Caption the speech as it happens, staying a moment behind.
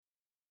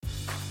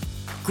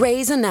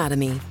Grey's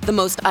Anatomy, the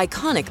most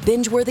iconic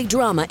binge-worthy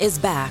drama, is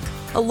back,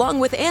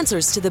 along with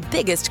answers to the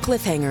biggest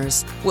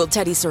cliffhangers. Will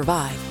Teddy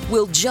survive?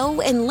 Will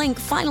Joe and Link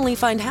finally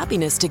find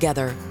happiness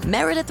together?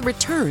 Meredith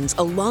returns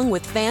along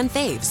with fan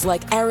faves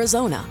like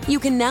Arizona. You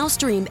can now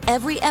stream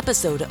every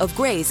episode of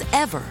Grey's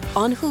ever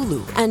on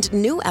Hulu, and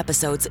new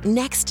episodes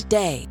next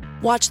day.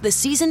 Watch the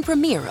season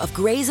premiere of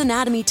Grey's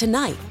Anatomy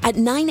tonight at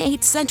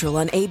 9/8 Central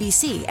on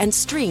ABC and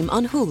stream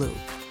on Hulu.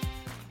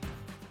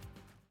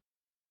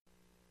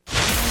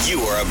 You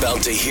are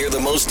about to hear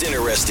the most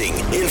interesting,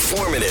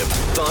 informative,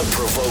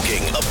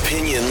 thought-provoking,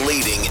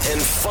 opinion-leading,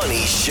 and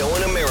funny show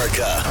in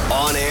America.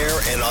 On air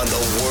and on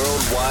the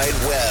World Wide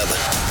Web.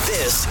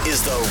 This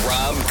is the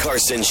Rob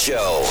Carson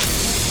Show.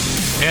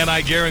 And I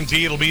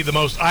guarantee it'll be the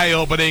most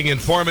eye-opening,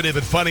 informative,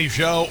 and funny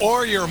show,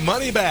 or your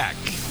money back.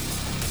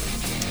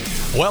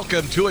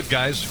 Welcome to it,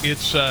 guys.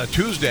 It's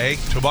Tuesday.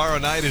 Tomorrow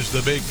night is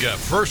the big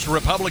first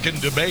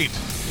Republican debate.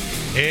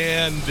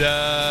 And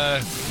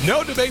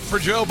no debate for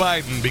Joe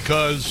Biden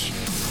because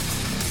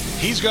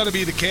he's going to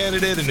be the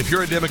candidate, and if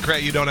you're a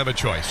Democrat, you don't have a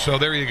choice. So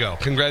there you go.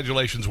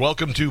 Congratulations.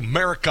 Welcome to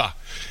America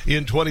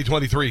in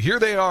 2023. Here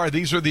they are.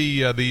 These are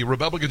the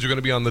Republicans who are going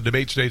to be on the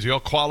debate stage. They all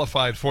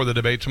qualified for the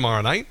debate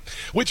tomorrow night,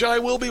 which I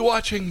will be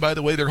watching, by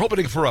the way. They're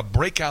hoping for a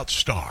breakout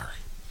star.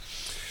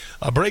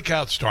 A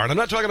breakout star. And I'm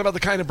not talking about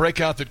the kind of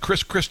breakout that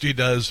Chris Christie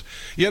does,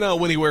 you know,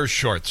 when he wears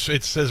shorts.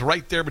 It says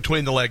right there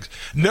between the legs.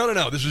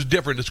 No. This is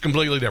different. It's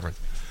completely different.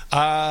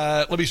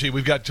 Let me see.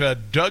 We've got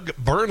Doug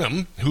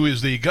Burnham, who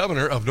is the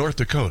governor of North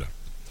Dakota.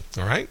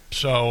 All right.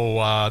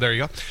 So there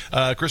you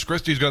go. Chris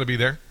Christie's going to be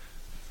there.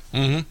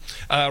 Ron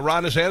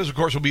DeSantis, of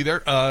course, will be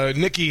there.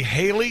 Nikki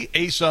Haley,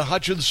 Asa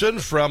Hutchinson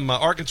from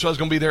Arkansas is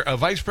going to be there.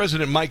 Vice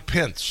President Mike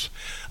Pence,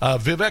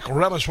 Vivek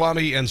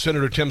Ramaswamy, and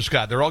Senator Tim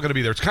Scott. They're all going to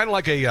be there. It's kind of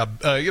like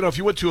if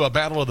you went to a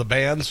battle of the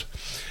bands,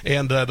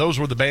 and those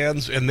were the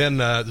bands, and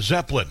then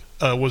Zeppelin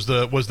was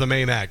the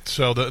main act.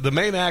 So the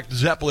main act,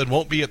 Zeppelin,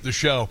 won't be at the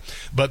show,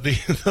 but the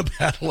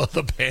battle of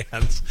the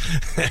bands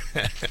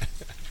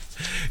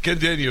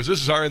continues. This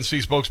is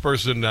RNC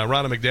spokesperson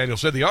Ronna McDaniel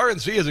said the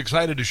RNC is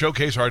excited to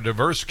showcase our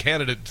diverse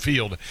candidate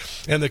field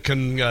and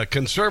the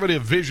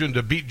conservative vision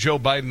to beat Joe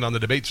Biden on the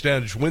debate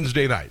stage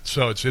Wednesday night.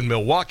 So it's in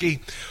Milwaukee,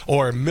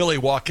 or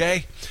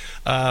Milwaukee,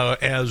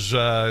 as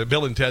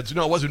Bill and Ted's.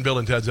 No, it wasn't Bill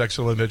and Ted's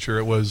Excellent Adventure.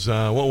 It was,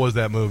 what was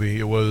that movie?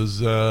 It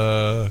was,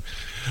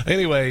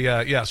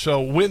 anyway,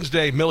 so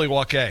Wednesday,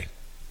 Milwaukee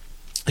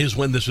is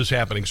when this is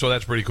happening, so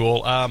that's pretty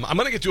cool. I'm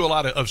going to get to a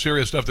lot of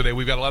serious stuff today.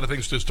 We've got a lot of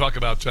things to talk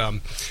about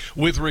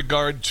with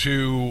regard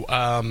to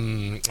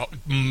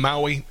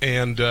Maui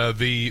and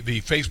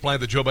the face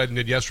plant that Joe Biden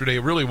did yesterday.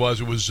 It really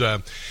was. It was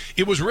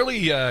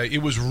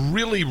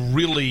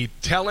really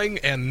telling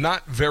and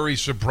not very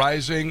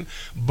surprising.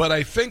 But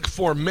I think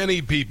for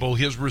many people,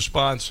 his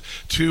response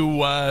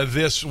to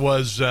this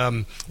was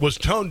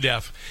tone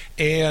deaf,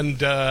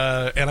 and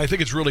I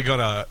think it's really going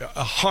to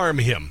harm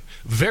him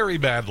very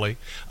badly,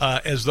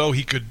 as though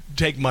he could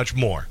take much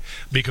more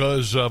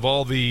because of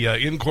all the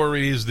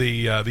inquiries,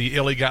 the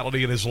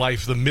illegality in his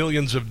life, the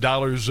millions of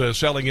dollars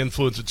selling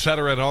influence,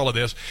 etc., and all of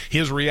this.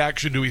 His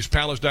reaction to East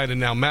Palestine and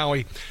now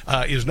Maui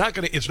is not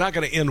going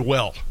to end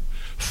well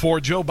for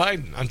Joe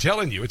Biden. I'm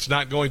telling you, it's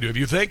not going to. If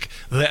you think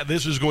that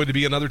this is going to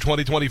be another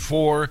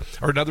 2024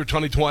 or another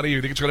 2020, or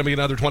you think it's going to be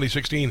another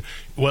 2016,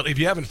 well, if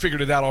you haven't figured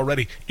it out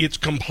already, it's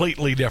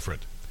completely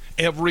different.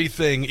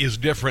 Everything is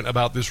different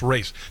about this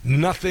race.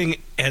 Nothing,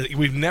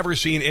 we've never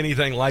seen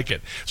anything like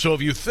it. So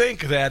if you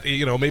think that,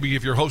 maybe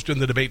if you're hosting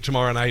the debate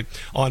tomorrow night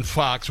on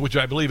Fox, which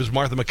I believe is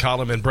Martha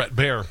McCallum and Brett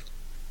Baer,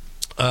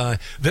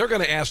 they're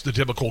going to ask the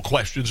typical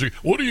questions.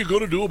 What are you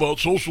going to do about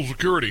Social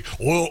Security?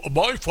 Well,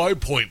 my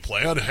 5-point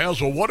plan has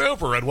a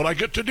whatever, and when I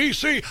get to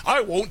D.C.,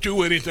 I won't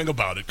do anything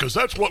about it, because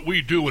that's what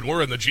we do when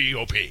we're in the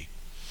GOP.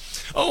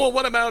 Oh, well,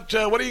 what about,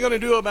 what are you going to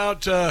do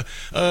about,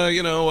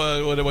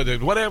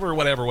 whatever.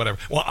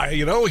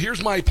 Well,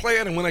 here's my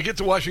plan, and when I get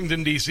to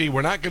Washington, D.C.,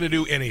 we're not going to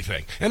do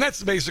anything. And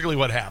that's basically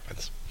what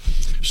happens.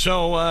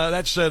 So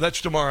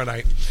that's tomorrow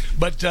night.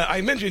 But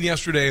I mentioned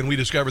yesterday, and we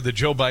discovered that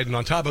Joe Biden,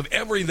 on top of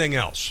everything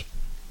else,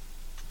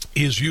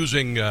 is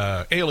using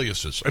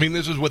aliases. I mean,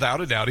 this is without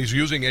a doubt. He's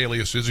using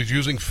aliases. He's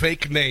using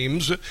fake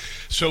names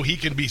so he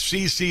can be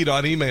CC'd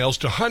on emails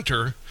to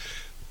Hunter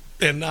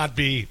and not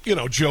be,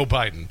 Joe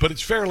Biden. But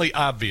it's fairly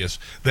obvious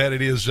that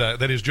it is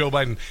Joe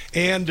Biden.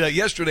 And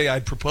yesterday I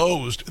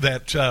proposed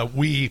that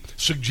we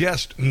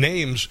suggest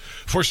names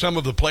for some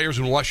of the players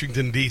in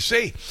Washington,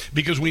 D.C.,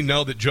 because we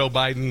know that Joe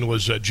Biden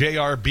was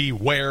J.R.B.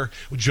 Ware,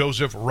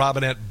 Joseph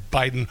Robinette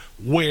Biden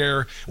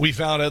Ware. We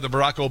found out that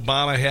Barack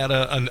Obama had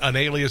an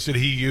alias that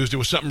he used. It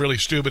was something really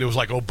stupid. It was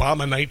like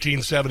Obama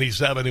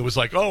 1977. It was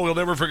like, oh, we'll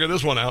never figure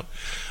this one out.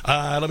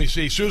 Let me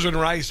see. Susan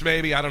Rice,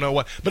 maybe. I don't know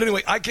what. But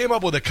anyway, I came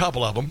up with a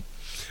couple of them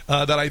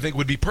that I think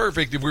would be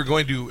perfect if we're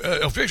going to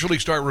officially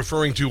start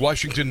referring to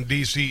Washington,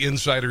 D.C.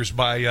 insiders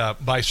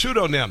by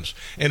pseudonyms.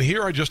 And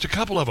here are just a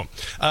couple of them.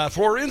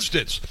 For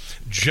instance,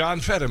 John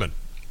Fetterman.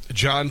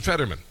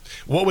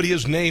 What would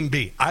his name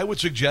be? I would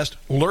suggest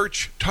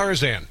Lurch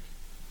Tarzan.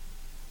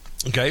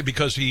 Okay,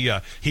 because he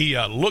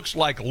looks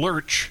like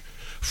Lurch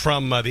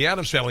from the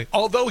Addams Family,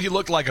 although he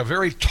looked like a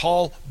very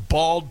tall,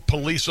 bald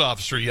police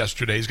officer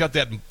yesterday. He's got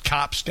that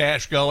cop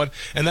stash going,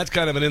 and that's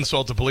kind of an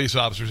insult to police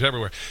officers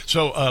everywhere.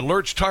 So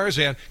Lurch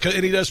Tarzan,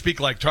 and he does speak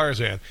like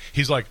Tarzan.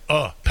 He's like,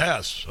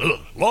 pass,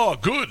 law,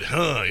 good,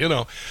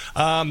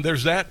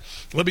 there's that.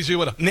 Let me see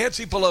what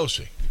Nancy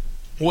Pelosi.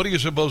 What do you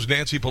suppose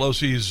Nancy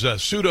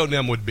Pelosi's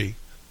pseudonym would be?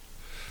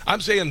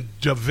 I'm saying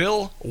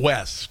DeVille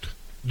West.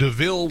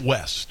 DeVille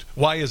West.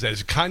 Why is that?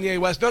 Is it Kanye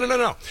West?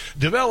 No.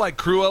 DeVille like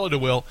Cruella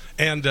DeVille,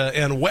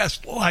 and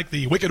West like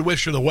the Wicked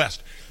Witch of the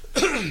West.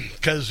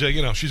 Because,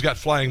 she's got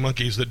flying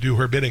monkeys that do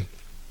her bidding.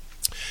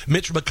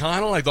 Mitch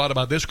McConnell, I thought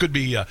about this, could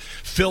be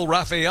Phil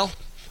Raphael.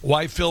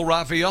 Why Phil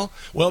Raphael?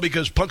 Well,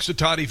 because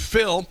Punxsutawney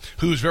Phil,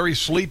 who's very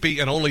sleepy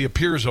and only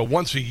appears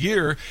once a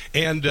year,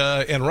 and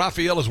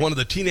Raphael is one of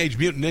the Teenage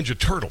Mutant Ninja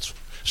Turtles.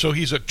 So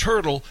he's a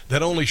turtle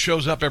that only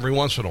shows up every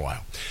once in a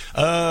while.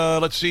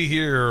 Let's see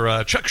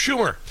here. Chuck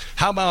Schumer.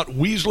 How about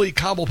Weasley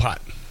Cobblepot?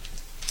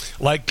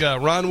 Like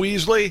Ron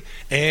Weasley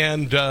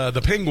and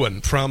the Penguin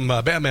from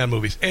Batman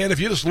movies. And if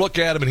you just look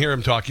at him and hear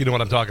him talk, you know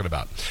what I'm talking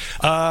about.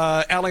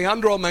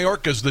 Alejandro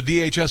Mayorkas, the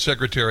DHS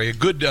secretary. A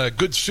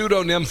good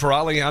pseudonym for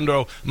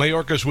Alejandro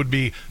Mayorkas would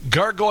be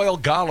Gargoyle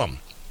Gollum.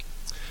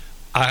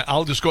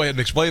 I'll just go ahead and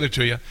explain it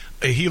to you.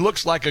 He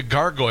looks like a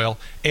gargoyle,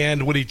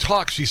 and when he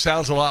talks, he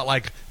sounds a lot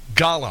like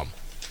Gollum.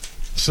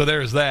 So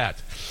there's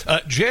that.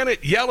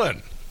 Janet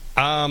Yellen,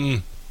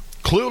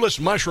 clueless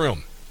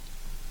mushroom.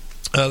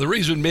 The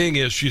reason being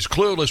is she's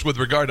clueless with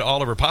regard to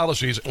all of her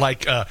policies,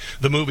 like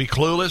the movie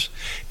Clueless,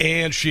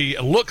 and she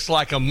looks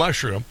like a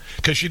mushroom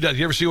because she does.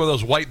 You ever see one of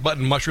those white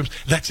button mushrooms?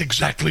 That's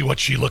exactly what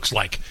she looks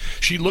like.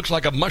 She looks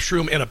like a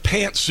mushroom in a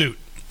pantsuit.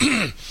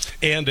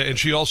 And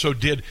she also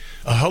did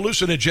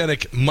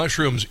hallucinogenic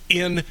mushrooms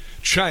in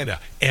China,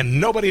 and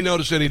nobody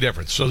noticed any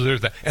difference. So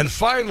there's that. And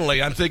finally,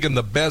 I'm thinking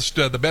the best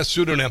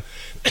pseudonym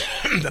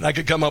that I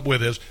could come up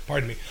with is,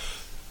 pardon me,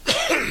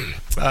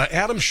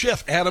 Adam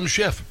Schiff. Adam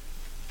Schiff.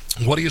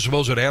 What do you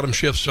suppose that Adam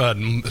Schiff's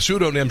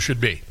pseudonym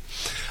should be?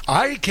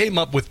 I came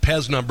up with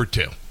Pez number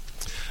 2.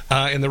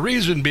 And the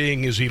reason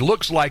being is he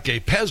looks like a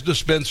Pez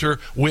dispenser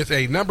with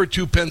a number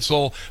 2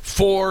 pencil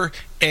for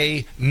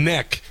a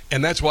neck.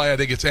 And that's why I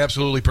think it's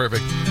absolutely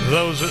perfect.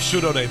 Those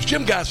pseudonames.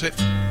 Jim Gossett,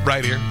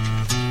 right here.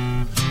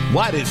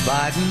 Why did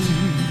Biden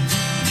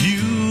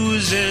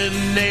use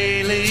an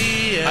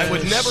alias? I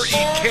would never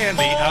eat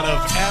candy out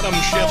of Adam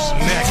Schiff's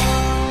neck.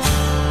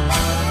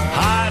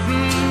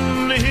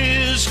 Hiding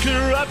his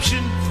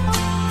corruption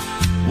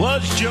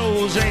was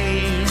Joe's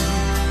aim.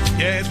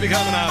 Yeah, it's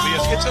becoming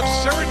obvious. It's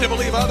absurd to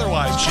believe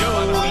otherwise.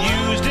 Joe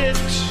used it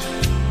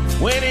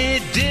when he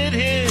did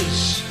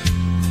his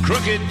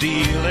crooked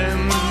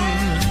dealing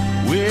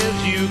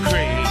with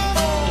Ukraine.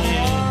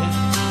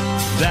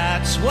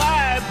 That's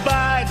why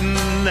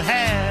Biden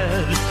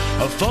had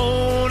a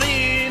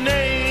phony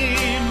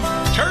name.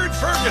 Turd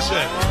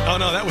Ferguson. Oh,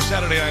 no, that was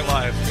Saturday Night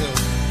Live.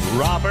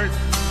 Robert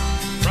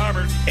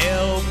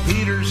L.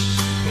 Peters.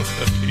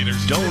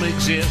 Peters don't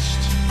exist.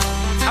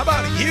 How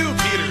about Hugh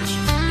Peters?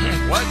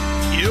 What?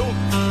 You?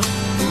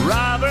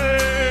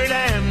 Robert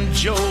and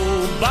Joe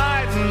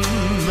Biden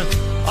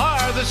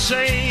are the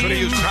same. Could have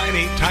used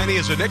Tiny. Tiny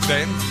is a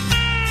nickname.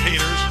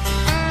 Peters.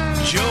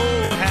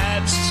 Joe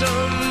had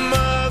some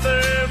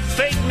other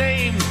fake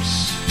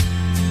names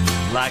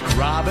like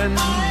Robin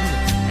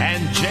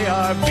and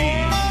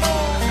JRB.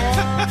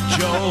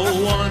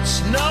 Joe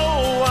wants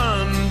no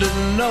one to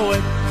know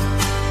it.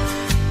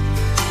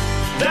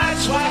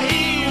 That's why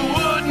he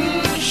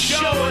wouldn't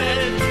show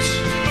it.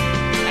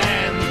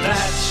 And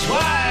that's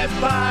why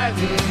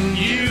Biden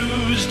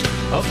used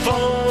a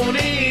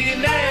phony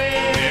name.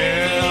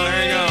 Yeah,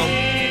 there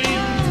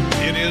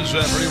you go. It is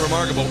pretty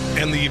remarkable.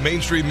 And the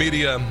mainstream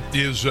media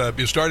is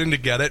starting to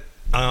get it.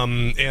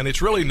 And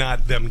it's really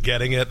not them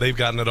getting it. They've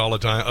gotten it all the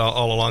time,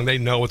 all along. They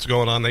know what's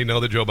going on. They know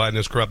that Joe Biden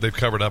is corrupt. They've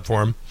covered up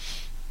for him.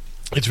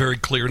 It's very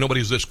clear.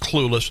 Nobody's this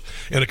clueless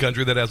in a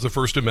country that has the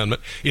First Amendment.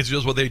 It's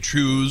just what they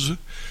choose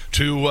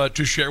to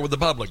share with the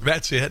public.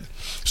 That's it.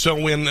 So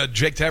when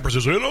Jake Tapper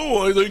says,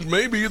 I think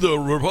maybe the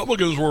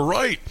Republicans were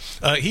right,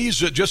 he's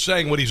just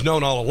saying what he's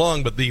known all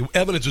along, but the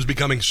evidence is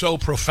becoming so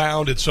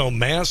profound and so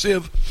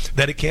massive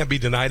that it can't be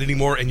denied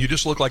anymore, and you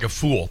just look like a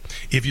fool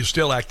if you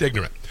still act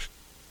ignorant.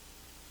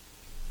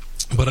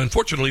 But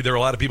unfortunately, there are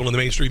a lot of people in the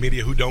mainstream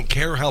media who don't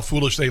care how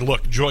foolish they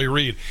look. Joy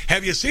Reid.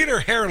 Have you seen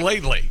her hair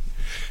lately?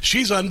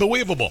 She's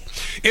unbelievable.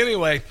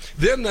 Anyway,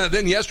 then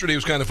yesterday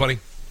was kind of funny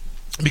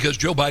because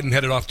Joe Biden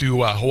headed off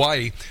to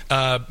Hawaii.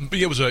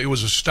 It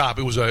was a stop.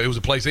 It was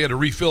a place they had to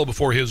refill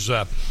before his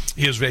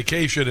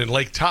vacation in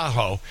Lake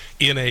Tahoe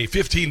in a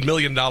 $15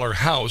 million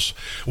house,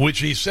 which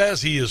he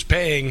says he is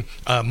paying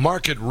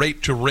market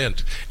rate to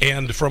rent.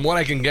 And from what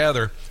I can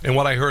gather and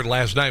what I heard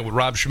last night with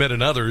Rob Schmidt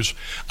and others,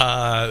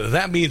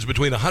 that means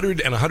between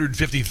 $100,000 and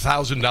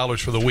 $150,000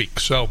 for the week.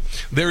 So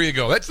there you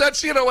go.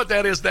 That's you know what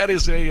that is. That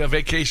is a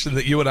vacation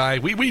that you and I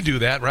we do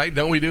that, right?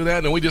 Don't we do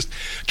that? And we just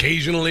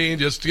occasionally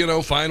just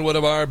find what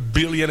of our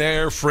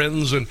billionaire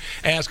friends and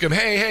ask him,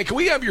 hey, can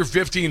we have your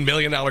 $15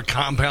 million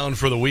compound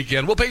for the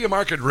weekend? We'll pay you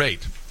market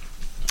rate.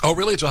 Oh,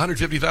 really? It's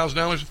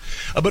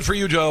 $150,000? But for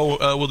you,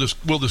 Joe, we'll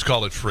just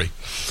call it free.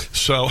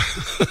 So,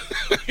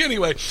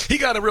 anyway, he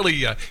got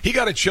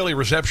a chilly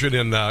reception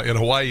in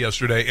Hawaii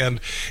yesterday,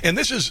 and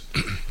this is.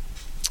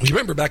 You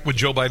remember back when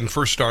Joe Biden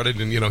first started,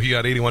 and he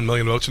got 81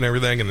 million votes and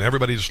everything, and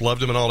everybody just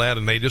loved him and all that,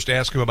 and they just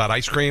asked him about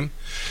ice cream,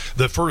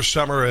 the first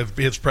summer of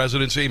his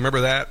presidency.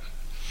 Remember that?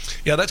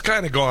 Yeah, that's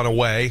kind of gone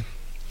away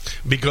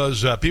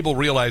because people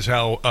realize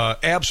how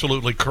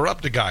absolutely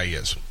corrupt the guy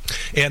is.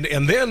 And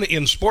then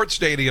in sports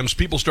stadiums,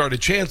 people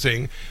started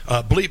chanting,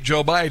 bleep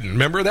Joe Biden.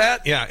 Remember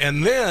that? Yeah.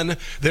 And then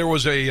there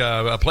was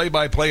a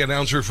play-by-play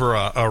announcer for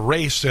a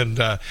race, and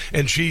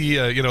she,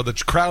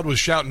 the crowd was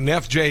shouting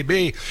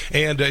FJB,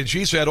 and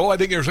she said, I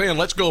think they're saying,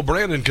 let's go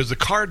Brandon, because the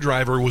car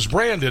driver was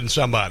Brandon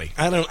somebody.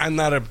 I don't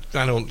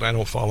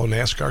follow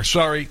NASCAR.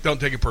 Sorry,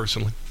 don't take it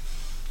personally.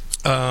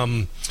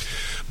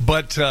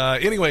 But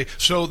anyway,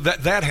 so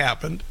that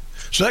happened.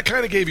 So that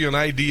kind of gave you an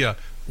idea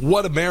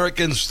what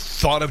Americans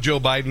thought of Joe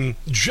Biden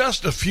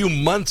just a few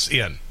months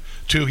in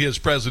to his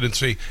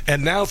presidency,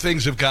 and now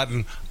things have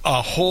gotten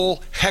a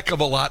whole heck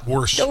of a lot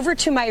worse. Over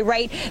to my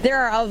right,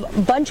 there are a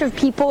bunch of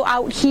people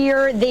out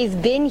here.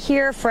 They've been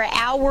here for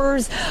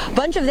hours. A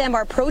bunch of them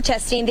are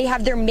protesting. They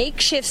have their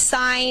makeshift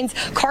signs,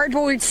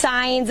 cardboard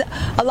signs,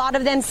 a lot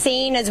of them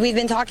saying, as we've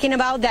been talking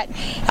about, that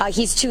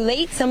he's too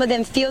late. Some of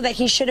them feel that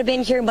he should have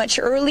been here much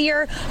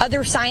earlier.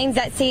 Other signs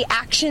that say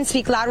actions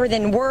speak louder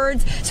than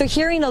words. So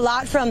hearing a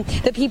lot from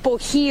the people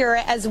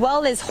here, as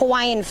well as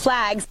Hawaiian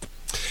flags.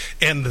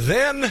 And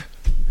then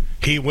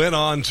he went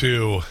on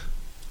to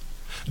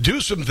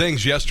do some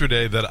things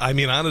yesterday that, I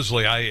mean,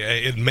 honestly,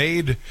 it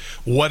made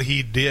what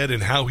he did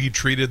and how he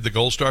treated the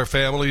Gold Star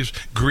families,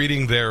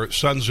 greeting their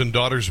sons and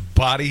daughters'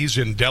 bodies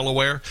in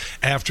Delaware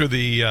after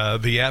the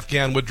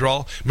Afghan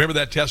withdrawal. Remember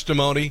that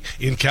testimony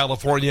in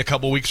California a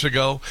couple weeks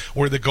ago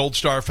where the Gold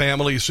Star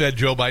family said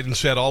Joe Biden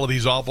said all of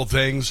these awful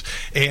things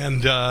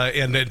and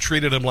then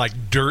treated him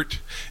like dirt?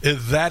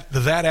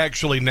 That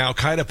actually now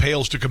kind of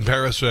pales by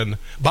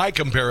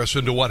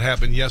comparison to what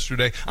happened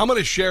yesterday. I'm going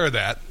to share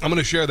that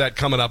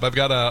coming up. I've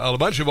got a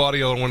bunch of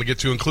audio I want to get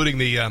to, including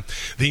the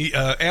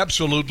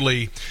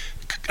absolutely,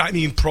 I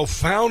mean,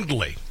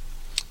 profoundly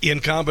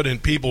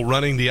incompetent people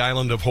running the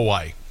island of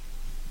Hawaii.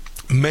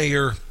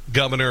 Mayor,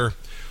 governor,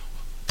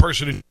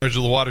 person in charge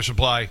of the water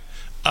supply,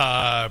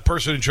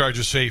 person in charge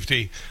of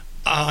safety.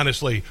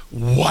 Honestly,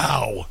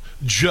 wow.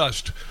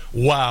 Just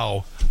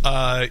wow.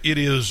 It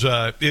is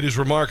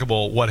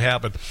remarkable what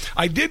happened.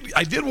 I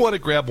did want to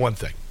grab one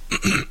thing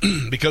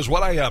because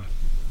what I've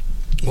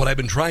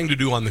been trying to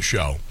do on the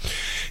show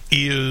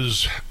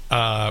is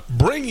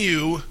bring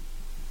you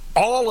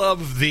all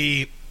of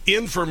the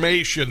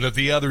information that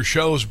the other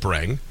shows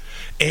bring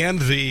and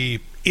the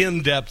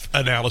in-depth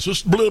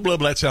analysis, blah, blah,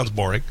 blah, that sounds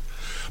boring,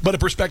 but a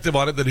perspective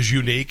on it that is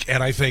unique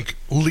and I think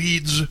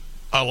leads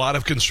a lot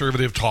of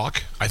conservative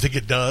talk. I think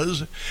it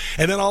does.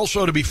 And then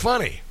also to be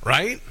funny,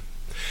 right?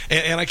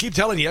 And I keep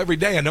telling you every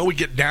day, I know we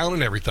get down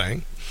and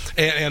everything,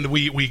 and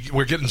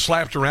we're getting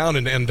slapped around,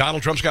 and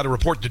Donald Trump's got to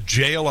report to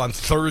jail on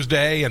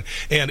Thursday, and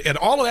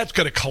all of that's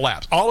going to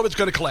collapse. All of it's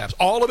going to collapse.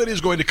 All of it is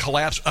going to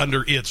collapse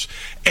under its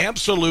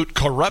absolute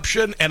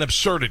corruption and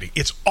absurdity.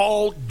 It's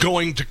all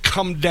going to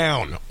come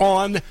down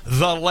on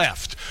the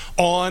left,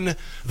 on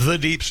the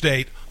deep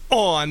state,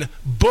 on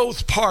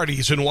both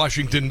parties in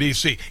Washington,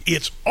 D.C.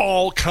 It's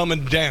all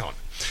coming down.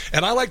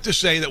 And I like to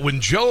say that when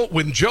Joe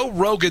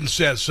Rogan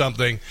says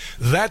something,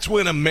 that's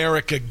when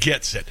America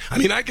gets it. I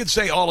mean, I could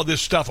say all of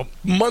this stuff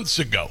months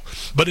ago,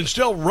 but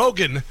until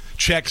Rogan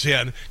checks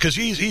in, because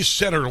he's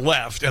center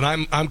left and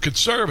I'm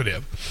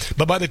conservative,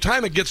 but by the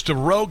time it gets to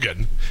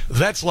Rogan,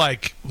 that's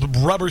like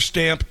rubber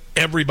stamp.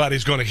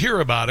 Everybody's going to hear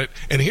about it.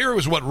 And here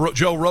is what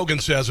Joe Rogan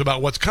says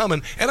about what's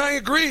coming. And I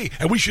agree.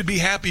 And we should be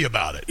happy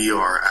about it. We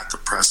are at the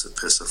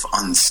precipice of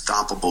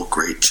unstoppable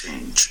great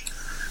change.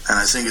 And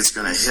I think it's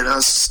going to hit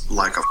us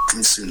like a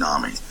fucking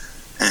tsunami.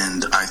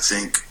 And I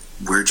think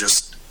we're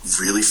just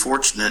really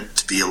fortunate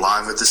to be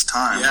alive at this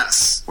time.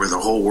 Yes. Where the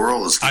whole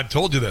world is... I've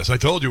told you this. I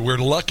told you we're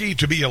lucky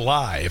to be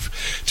alive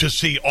to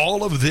see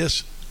all of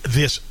this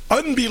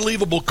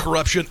unbelievable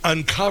corruption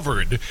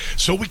uncovered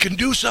so we can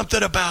do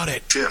something about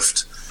it.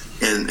 Shift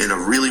in a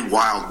really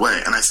wild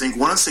way. And I think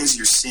one of the things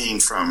you're seeing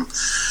from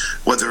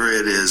whether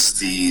it is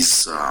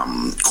these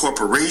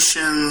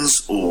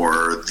corporations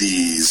or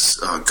these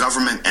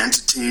government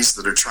entities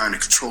that are trying to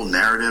control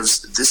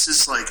narratives, this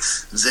is like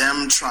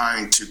them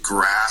trying to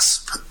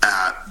grasp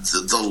at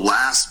the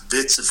last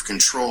bits of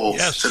control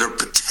that are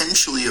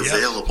potentially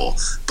available.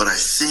 But I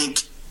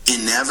think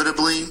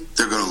inevitably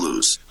they're going to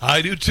lose.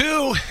 I do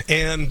too,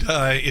 and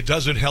it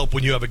doesn't help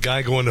when you have a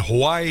guy going to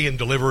Hawaii and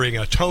delivering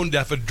a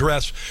tone-deaf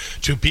address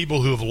to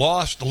people who have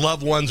lost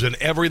loved ones and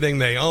everything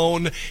they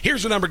own.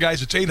 Here's the number,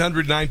 guys. It's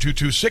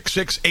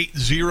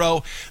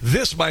 800-922-6680.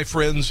 This, my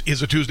friends,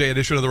 is a Tuesday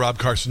edition of the Rob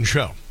Carson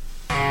Show.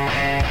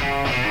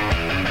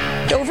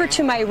 Over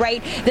to my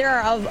right, there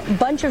are a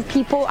bunch of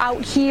people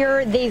out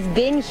here. They've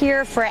been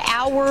here for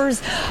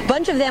hours. A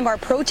bunch of them are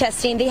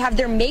protesting. They have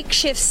their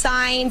makeshift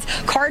signs,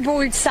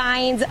 cardboard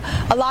signs,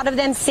 a lot of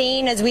them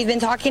saying, as we've been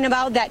talking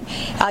about, that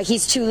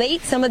he's too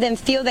late. Some of them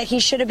feel that he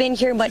should have been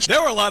here much.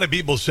 There were a lot of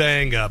people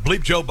saying,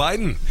 bleep Joe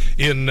Biden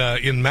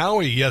in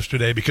Maui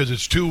yesterday because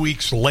it's 2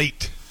 weeks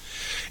late.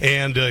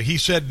 And he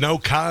said no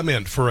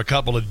comment for a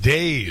couple of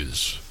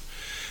days.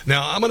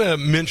 Now, I'm going to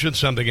mention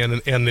something,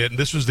 and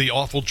this is the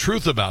awful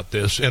truth about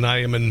this, and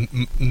I am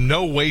in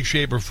no way,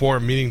 shape, or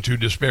form meaning to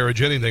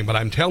disparage anything, but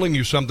I'm telling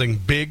you something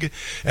big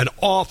and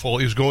awful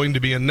is going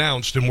to be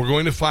announced, and we're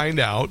going to find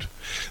out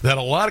that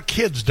a lot of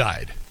kids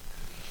died.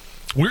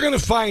 We're going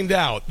to find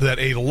out that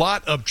a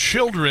lot of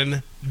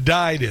children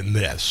died in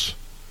this.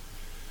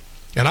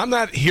 And I'm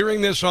not hearing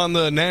this on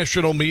the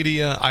national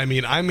media. I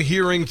mean, I'm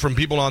hearing from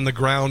people on the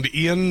ground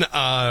in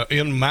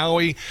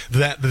Maui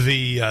that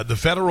the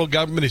federal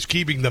government is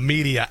keeping the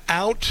media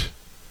out.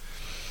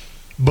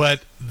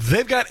 But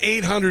they've got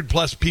 800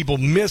 plus people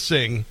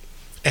missing,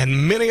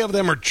 and many of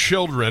them are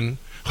children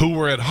who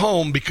were at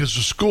home because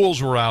the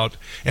schools were out,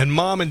 and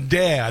mom and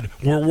dad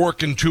were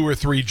working 2 or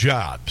 3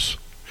 jobs.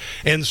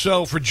 And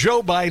so for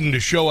Joe Biden to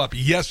show up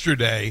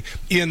yesterday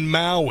in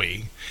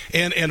Maui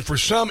and for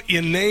some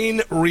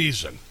inane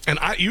reason, and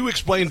you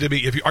explain to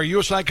me, are you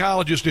a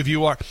psychologist? If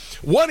you are,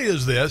 what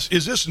is this?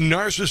 Is this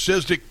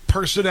narcissistic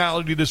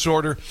personality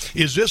disorder?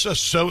 Is this a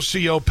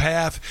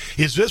sociopath?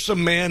 Is this a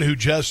man who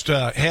just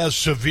has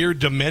severe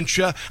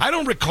dementia? I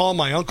don't recall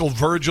my Uncle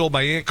Virgil,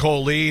 my Aunt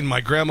Colleen,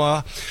 my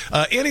grandma,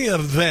 any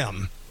of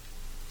them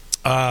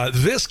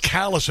this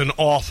callous and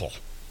awful.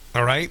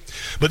 All right?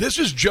 But this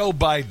is Joe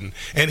Biden,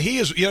 and he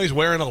is, he's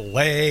wearing a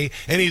lei,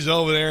 and he's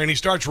over there, and he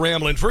starts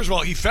rambling. First of all,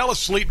 he fell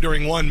asleep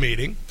during one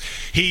meeting.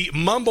 He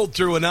mumbled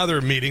through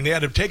another meeting. They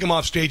had to take him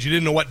off stage. He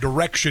didn't know what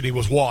direction he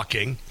was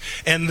walking.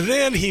 And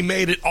then he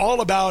made it all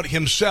about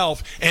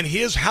himself and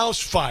his house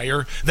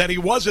fire that he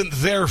wasn't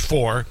there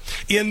for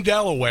in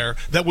Delaware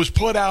that was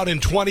put out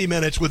in 20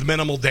 minutes with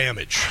minimal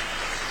damage.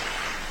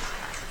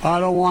 I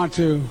don't want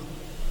to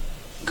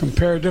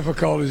compare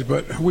difficulties,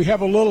 but we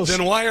have a little...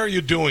 Then why are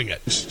you doing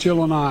it?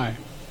 Jill and I,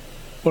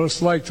 what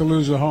it's like to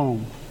lose a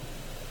home.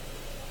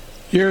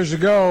 Years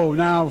ago,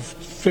 now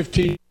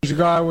 15 years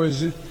ago, I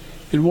was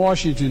in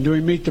Washington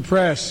doing Meet the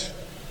Press.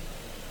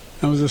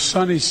 It was a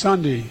sunny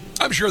Sunday.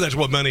 I'm sure that's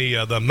what many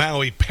the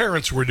Maui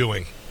parents were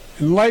doing.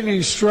 And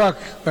lightning struck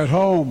at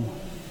home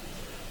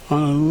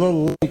on a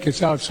little lake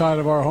that's outside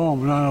of our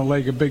home, not a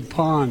lake, a big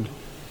pond,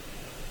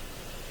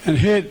 and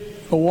hit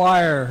a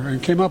wire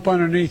and came up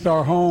underneath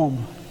our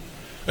home.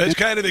 That's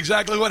kind of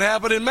exactly what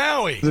happened in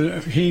Maui.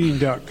 The heating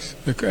ducts,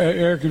 the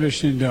air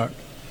conditioning duct.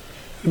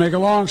 To make a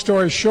long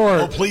story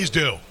short. Oh, please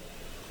do.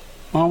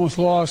 I almost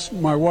lost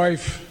my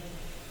wife,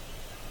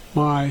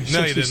 my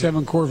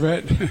 67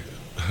 Corvette.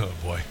 Oh,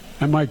 boy.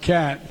 And my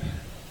cat.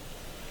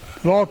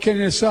 But all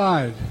kidding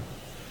aside.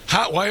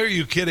 Why are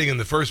you kidding in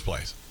the first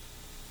place?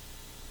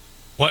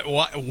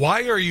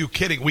 Why are you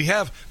kidding? We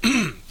have...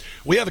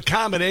 We have a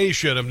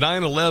combination of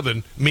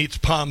 9/11 meets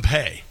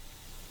Pompeii,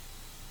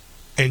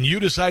 and you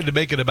decided to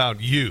make it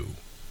about you.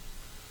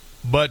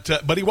 But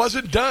he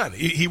wasn't done.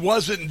 He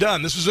wasn't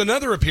done. This is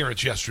another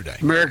appearance yesterday.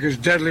 America's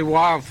deadliest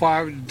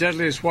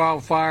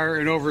wildfire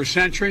in over a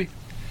century,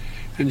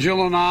 and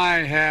Jill and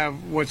I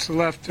have what's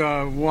left.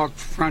 Walk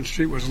Front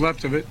Street, what's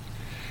left of it.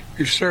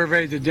 We've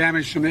surveyed the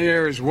damage from the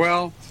air as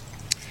well.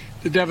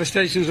 The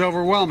devastation is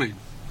overwhelming.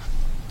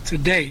 To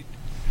date,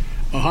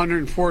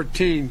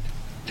 114.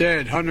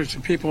 Dead, hundreds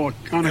of people.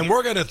 And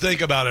we're going to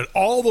think about it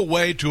all the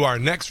way to our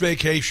next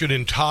vacation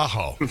in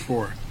Tahoe.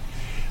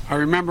 I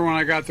remember when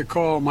I got the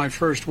call, my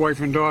first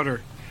wife and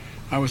daughter.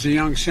 I was a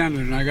young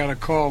senator, and I got a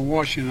call in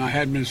Washington. I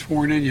hadn't been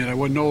sworn in yet. I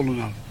wasn't old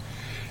enough.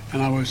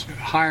 And I was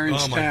hiring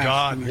staff.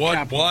 Oh, my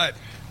God. What?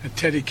 At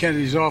Teddy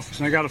Kennedy's office.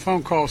 And I got a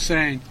phone call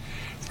saying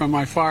from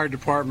my fire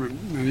department,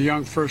 and a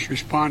young first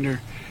responder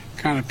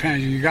kind of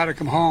panicked, you got to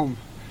come home.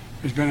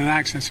 There's been an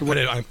accident. So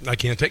I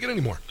can't take it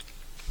anymore.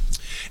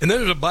 And then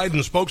there's a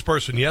Biden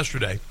spokesperson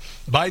yesterday,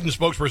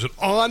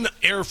 on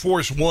Air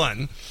Force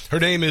One. Her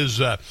name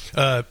is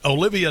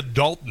Olivia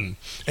Dalton.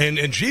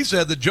 And she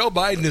said that Joe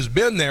Biden has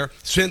been there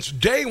since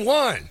day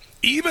one,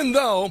 even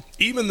though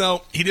he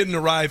didn't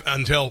arrive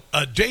until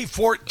day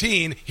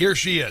 14. Here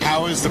she is.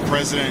 How has the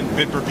president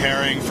been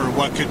preparing for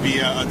what could be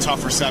a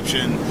tough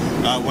reception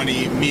when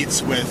he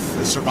meets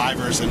with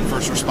survivors and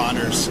first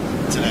responders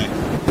today?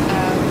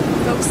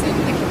 Folks in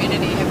the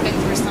community have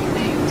been through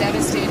something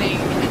devastating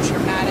and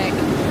traumatic.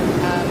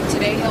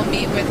 Today he'll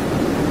meet with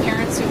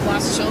parents who've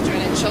lost children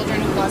and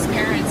children who've lost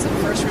parents and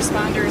first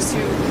responders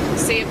who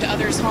saved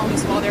others'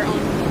 homes while their own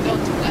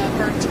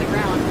burned to the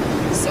ground.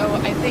 So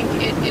I think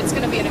it's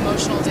going to be an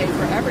emotional day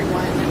for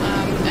everyone.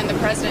 And the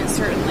president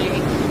certainly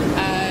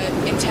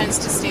intends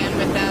to stand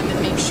with them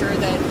and make sure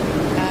that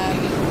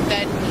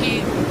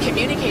he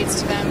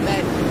communicates to them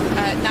that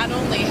not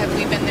only have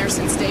we been there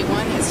since day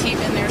one, has he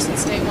been there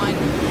since day one,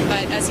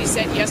 but as he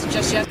said, yes.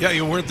 Yeah,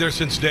 you weren't there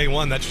since day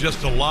one. That's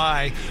just a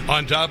lie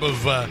on top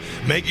of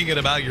making it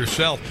about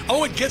yourself.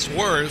 Oh, it gets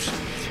worse.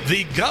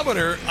 The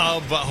governor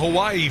of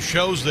Hawaii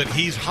shows that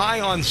he's high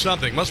on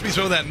something. Must be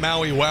some of that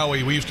Maui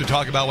Wowie we used to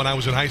talk about when I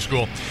was in high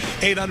school.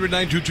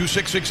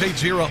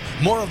 800-922-6680.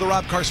 More of the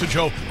Rob Carson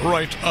Show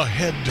right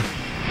ahead.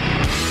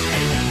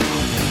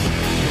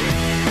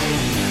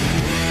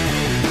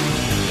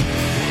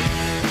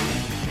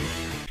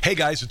 Hey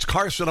guys, it's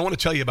Carson. I want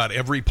to tell you about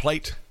Every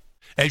Plate.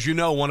 As you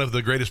know, one of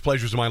the greatest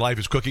pleasures of my life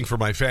is cooking for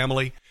my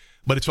family,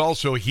 but it's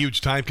also a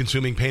huge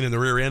time-consuming pain in the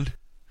rear end.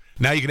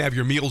 Now you can have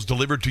your meals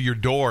delivered to your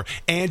door,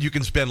 and you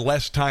can spend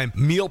less time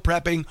meal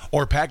prepping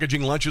or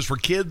packaging lunches for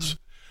kids.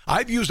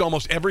 I've used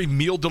almost every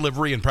meal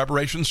delivery and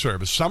preparation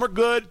service. Some are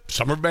good,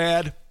 some are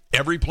bad.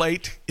 Every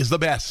Plate is the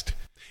best.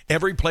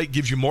 Every Plate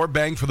gives you more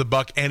bang for the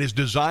buck and is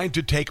designed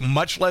to take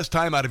much less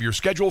time out of your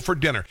schedule for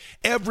dinner.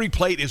 Every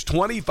Plate is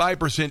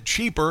 25%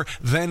 cheaper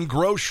than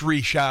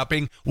grocery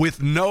shopping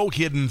with no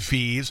hidden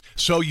fees,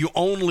 so you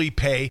only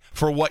pay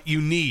for what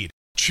you need.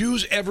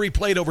 Choose Every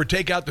Plate over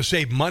takeout to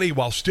save money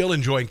while still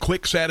enjoying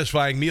quick,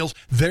 satisfying meals.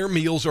 Their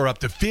meals are up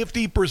to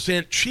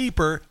 50%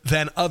 cheaper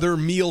than other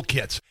meal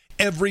kits.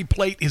 Every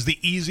Plate is the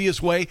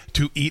easiest way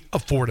to eat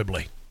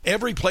affordably.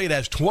 Every Plate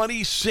has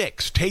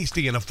 26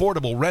 tasty and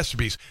affordable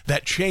recipes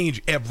that change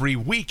every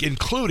week,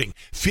 including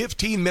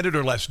 15-minute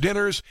or less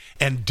dinners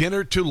and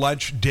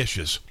dinner-to-lunch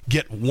dishes.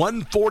 Get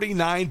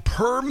 $149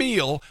 per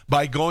meal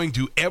by going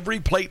to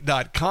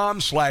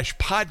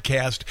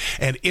everyplate.com/podcast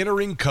and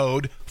entering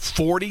code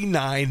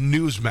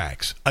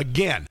 49Newsmax.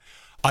 Again,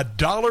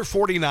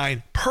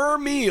 $1.49 per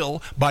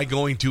meal by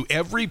going to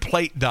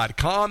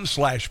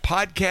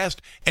everyplate.com/podcast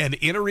and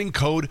entering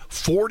code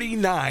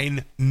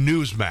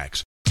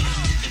 49Newsmax.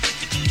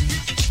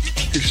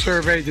 We've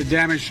surveyed the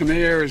damage from the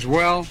air as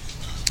well.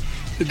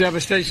 The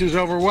devastation is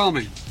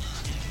overwhelming.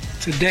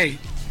 To date,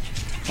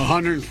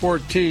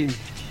 114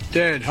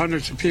 dead,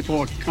 hundreds of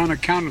people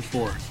unaccounted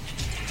for.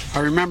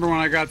 I remember when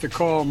I got the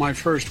call, my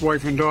first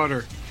wife and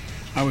daughter,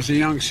 I was a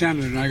young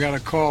senator, and I got a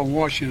call in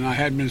Washington. I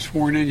hadn't been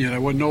sworn in yet. I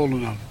wasn't old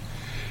enough.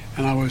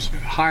 And I was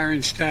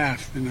hiring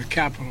staff in the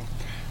Capitol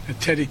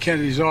at Teddy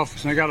Kennedy's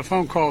office. And I got a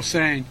phone call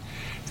saying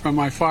from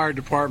my fire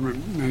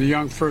department, and a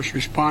young first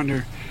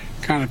responder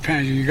kind of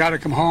panicked. You got to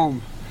come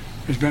home.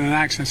 There's been an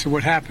accident. I said,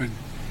 what happened?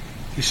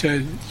 He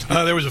said,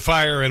 there was a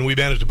fire, and we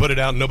managed to put it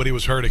out, and nobody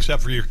was hurt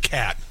except for your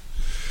cat.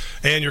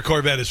 And your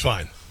Corvette is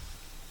fine.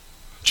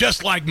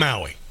 Just like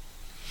Maui.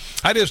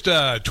 I just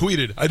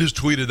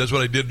tweeted. That's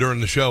what I did during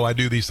the show. I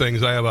do these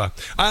things.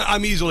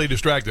 I'm easily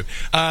distracted.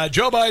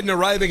 Joe Biden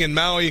arriving in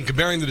Maui and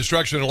comparing the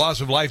destruction and loss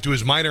of life to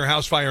his minor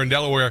house fire in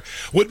Delaware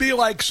would be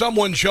like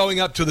someone showing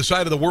up to the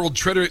site of the World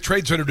Trade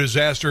Center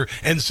disaster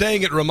and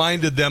saying it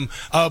reminded them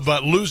of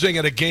losing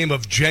at a game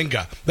of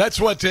Jenga. That's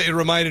what it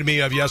reminded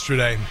me of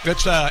yesterday.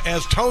 It's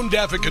as tone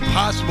deaf it could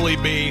possibly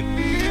be.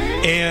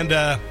 And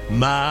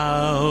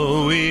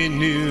Maui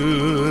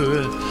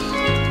knew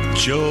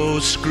Joe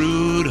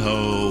screwed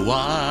Hawaii.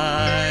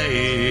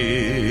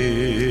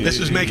 This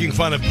is making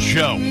fun of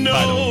Joe.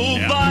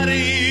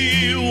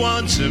 Nobody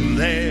wants him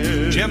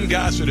there. Jim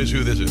Gossett is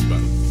who this is, by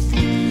the way.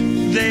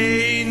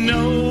 They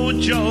know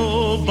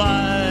Joe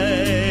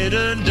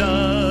Biden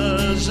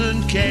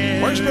doesn't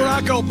care. Where's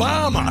Barack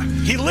Obama?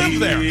 He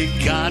lived there. He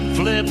got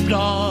flipped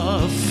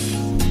off.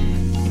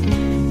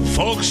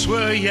 Folks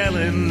were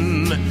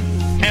yelling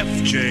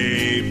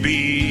FJB.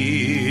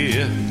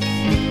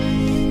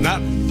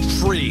 Not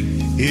free.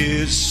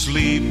 Is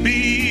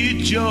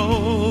Sleepy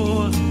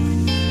Joe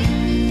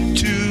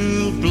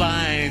too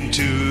blind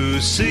to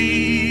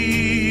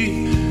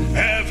see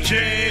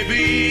FJB?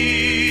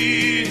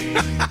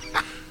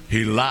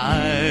 He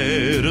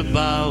lied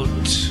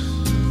about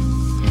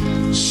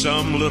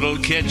some little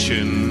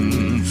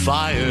kitchen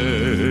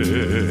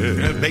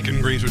fire.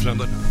 Bacon grease or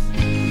something.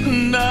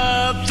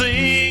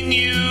 Nothing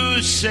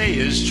you say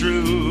is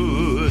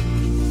true.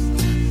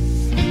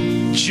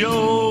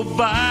 Joe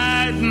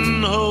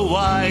Biden,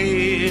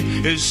 Hawaii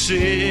is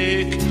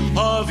sick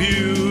of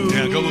you.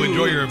 Yeah, go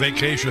enjoy your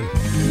vacation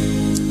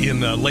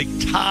in Lake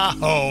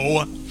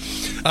Tahoe.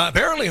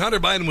 Apparently, Hunter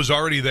Biden was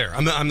already there.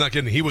 I'm not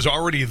kidding. He was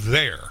already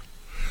there.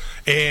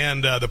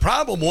 And the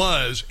problem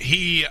was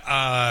he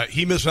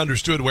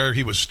misunderstood where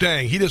he was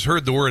staying. He just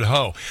heard the word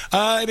 "ho."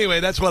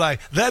 Anyway, that's what I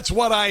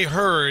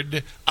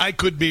heard. I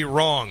could be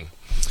wrong.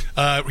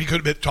 He could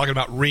have been talking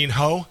about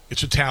Reno.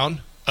 It's a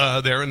town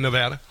there in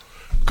Nevada.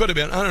 Could have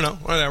been. I don't know.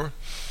 Whatever.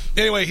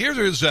 Anyway,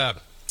 here's I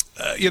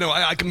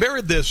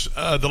compared this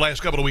the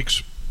last couple of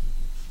weeks.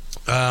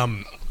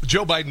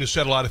 Joe Biden has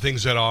said a lot of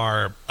things that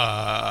are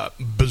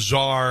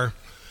bizarre,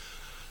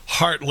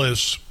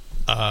 heartless,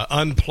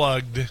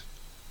 unplugged,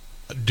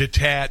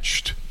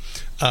 detached.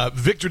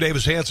 Victor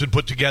Davis Hanson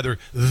put together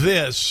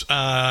this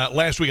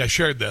last week. I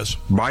shared this.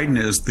 Biden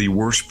is the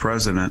worst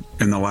president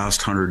in the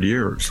last 100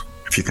 years.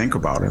 if you think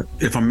about it.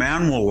 If a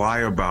man will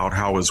lie about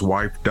how his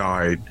wife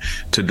died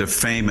to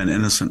defame an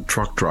innocent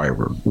truck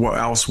driver, what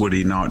else would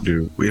he not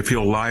do? If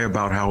he'll lie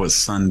about how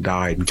his son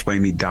died and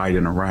claim he died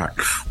in Iraq,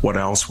 what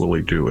else will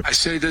he do? I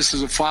say this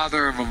as a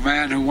father of a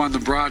man who won the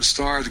Broad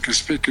Star, the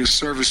Conspicuous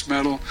Service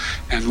Medal,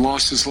 and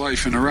lost his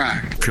life in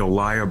Iraq. If he'll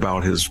lie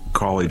about his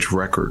college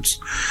records,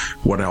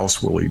 what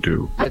else will he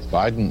do?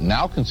 Biden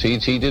now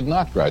concedes he did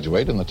not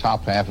graduate in the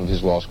top half of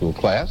his law school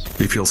class.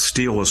 If he'll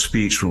steal a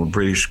speech from a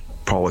British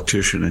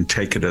politician and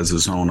take it as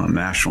his own on a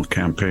national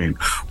campaign,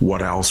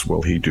 what else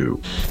will he do?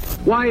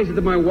 Why is it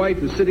that my wife,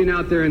 who's sitting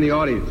out there in the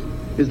audience,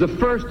 is the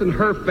first in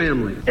her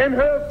family? In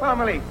her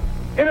family,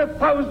 in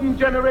 1,000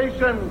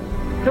 generations,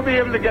 to be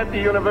able to get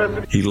to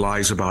university. He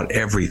lies about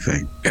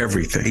everything.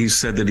 He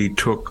said that he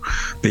took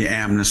the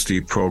amnesty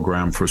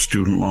program for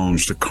student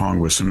loans to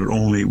Congress and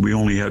we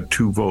only had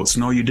 2 votes.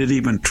 No, you didn't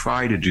even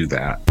try to do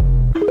that.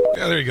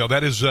 Yeah, there you go.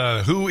 That is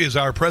who is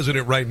our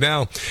president right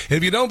now. And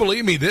if you don't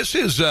believe me, this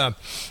is a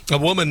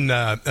woman,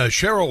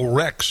 Cheryl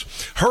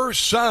Rex. Her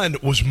son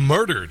was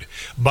murdered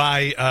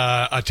by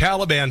a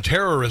Taliban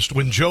terrorist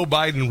when Joe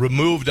Biden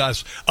removed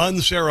us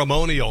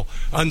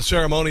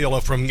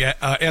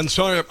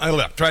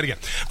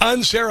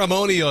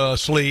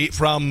unceremoniously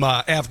from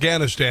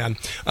Afghanistan.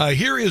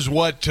 Here is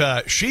what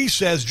she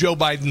says Joe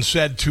Biden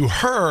said to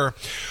her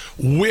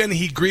when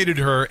he greeted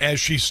her as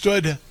she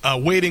stood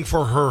waiting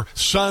for her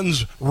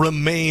son's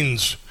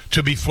remains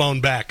to be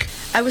flown back.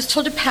 I was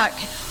told to pack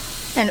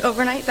an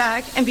overnight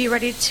bag and be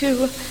ready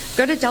to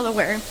go to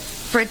Delaware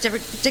for a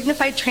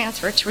dignified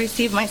transfer to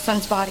receive my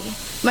son's body.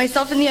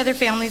 Myself and the other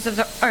families of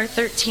our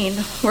 13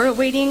 were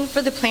waiting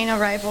for the plane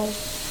arrival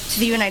to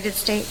the United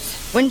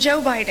States. When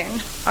Joe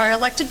Biden, our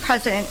elected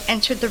president,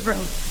 entered the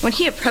room, when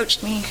he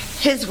approached me,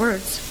 his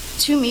words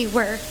to me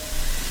were,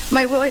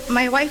 My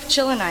wife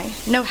Jill and I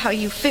know how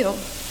you feel.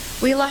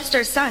 We lost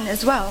our son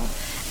as well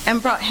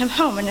and brought him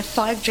home in a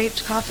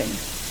flag-draped coffin.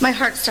 My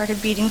heart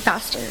started beating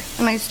faster,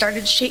 and I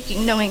started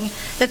shaking, knowing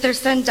that their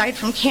son died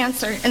from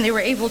cancer and they were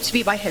able to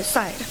be by his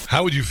side.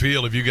 How would you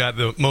feel if you got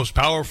the most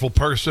powerful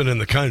person in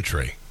the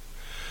country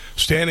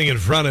standing in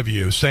front of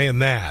you saying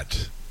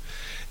that,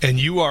 and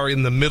you are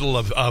in the middle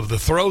of the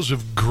throes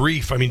of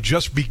grief? I mean,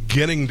 just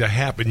beginning to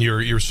happen.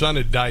 Your son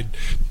had died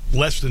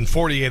less than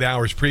 48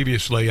 hours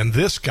previously, and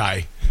this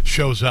guy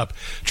shows up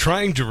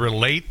trying to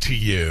relate to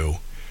you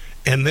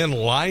and then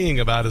lying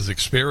about his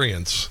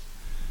experience.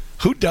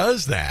 Who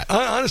does that?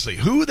 Honestly,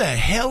 who the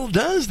hell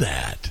does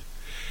that?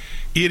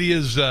 It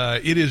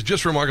is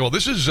just remarkable.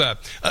 This is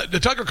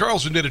Tucker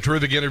Carlson did a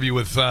terrific interview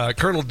with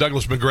Colonel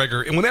Douglas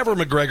McGregor, and whenever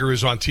McGregor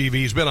is on TV,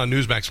 he's been on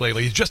Newsmax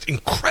lately. He's just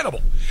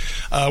incredible.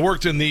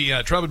 Worked in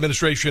the Trump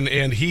administration,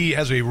 and he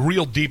has a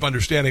real deep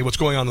understanding of what's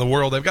going on in the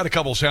world. I've got a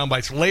couple of sound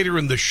bites later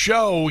in the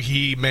show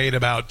he made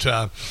about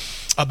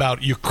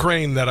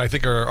Ukraine that I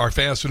think are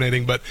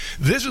fascinating. But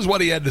this is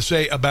what he had to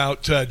say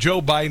about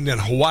Joe Biden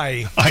and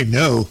Hawaii. I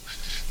know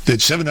that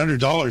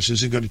 $700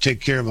 isn't going to take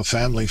care of a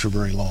family for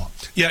very long.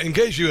 Yeah, in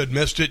case you had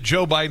missed it,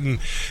 Joe Biden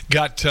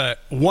got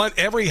one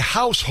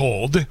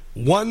household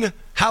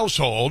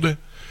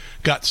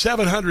got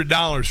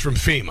 $700 from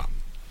FEMA.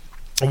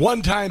 A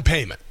one-time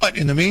payment. But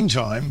in the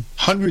meantime,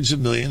 hundreds of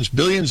millions,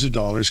 billions of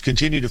dollars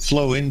continue to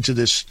flow into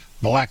this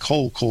black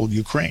hole called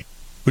Ukraine,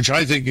 which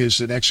I think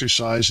is an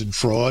exercise in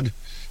fraud,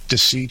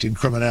 deceit, and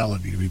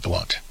criminality, to be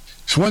blunt.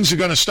 So when's it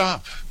going to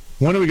stop?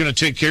 When are we going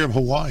to take care of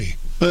Hawaii?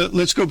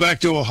 Let's go back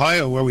to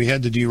Ohio, where we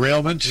had the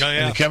derailment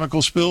and the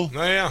chemical spill.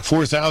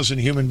 4,000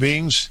 human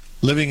beings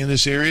living in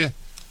this area.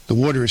 The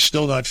water is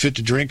still not fit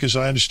to drink, as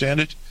I understand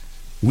it.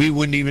 We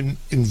wouldn't even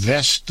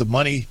invest the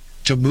money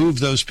to move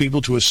those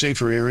people to a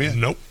safer area.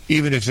 Nope.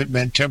 Even if it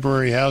meant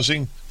temporary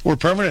housing or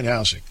permanent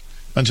housing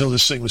until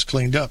this thing was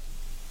cleaned up.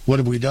 What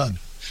have we done?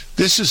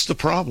 This is the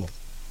problem.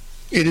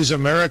 It is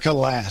America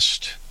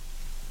last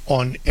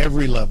on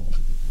every level.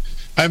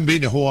 I haven't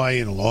been to Hawaii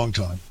in a long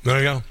time. There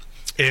you go.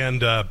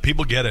 And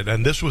people get it.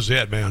 And this was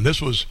it, man.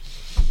 This was,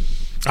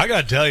 I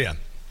got to tell you,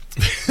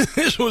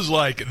 this was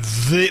like,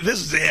 this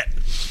is it.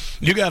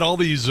 You got all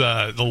these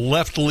the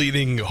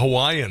left-leaning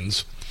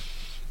Hawaiians.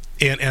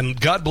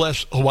 And God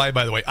bless Hawaii,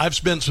 by the way. I've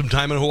spent some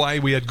time in Hawaii.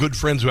 We had good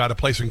friends who had a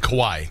place in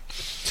Kauai.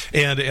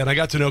 And I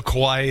got to know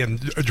Kauai and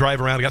drive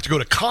around. I got to go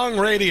to Kong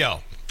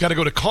Radio.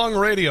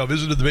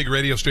 Visited the big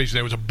radio station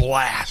there. It was a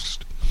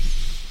blast.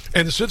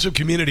 And the sense of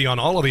community on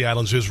all of the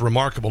islands is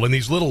remarkable. In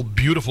these little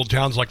beautiful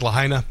towns like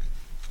Lahaina,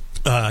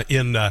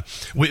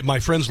 my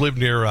friends live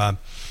near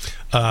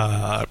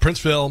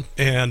Princeville,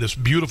 and this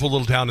beautiful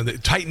little town, and the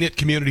tight-knit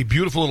community,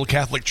 beautiful little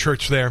Catholic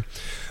church there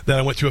that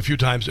I went to a few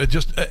times.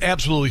 Just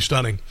absolutely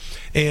stunning.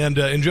 And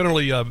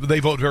generally, they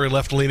vote very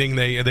left-leaning.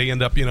 They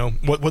end up,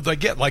 what they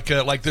get, like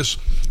this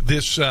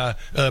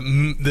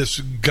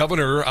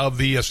governor of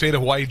the state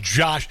of Hawaii,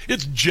 Josh.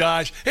 It's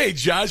Josh. Hey,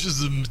 Josh is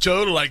the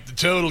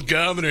total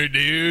governor,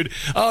 dude.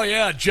 Oh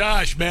yeah,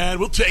 Josh, man,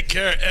 we'll take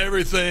care of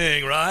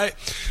everything, right?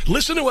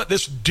 Listen to what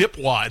this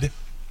dipwad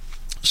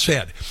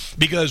said,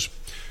 because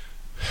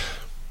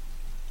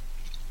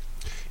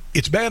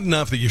it's bad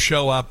enough that you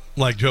show up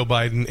like Joe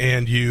Biden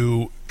and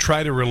you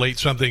try to relate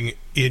something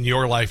in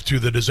your life to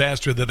the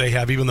disaster that they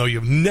have, even though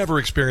you've never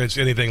experienced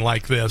anything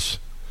like this.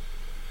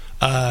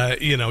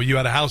 You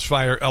had a house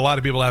fire. A lot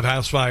of people have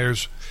house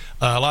fires.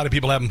 A lot of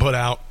people haven't put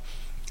out.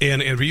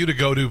 And for you to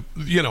go to,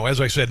 as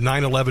I said,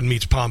 9/11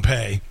 meets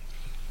Pompeii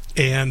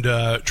and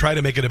try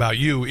to make it about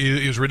you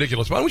is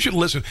ridiculous. But I want you to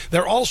listen.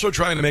 They're also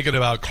trying to make it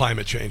about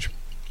climate change,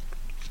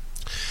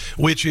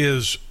 which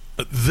is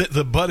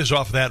the bud is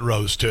off that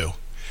rose, too.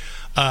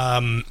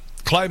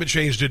 Climate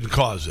change didn't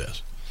cause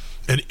this.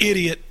 An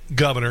idiot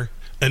governor,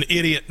 an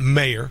idiot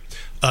mayor,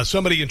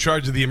 somebody in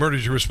charge of the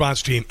emergency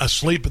response team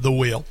asleep at the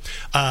wheel,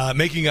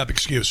 making up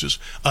excuses,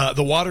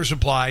 the water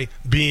supply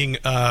being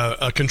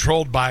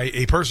controlled by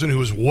a person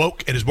who is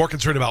woke and is more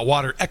concerned about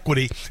water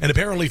equity and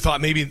apparently thought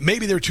maybe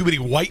there are too many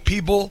white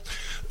people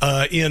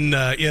in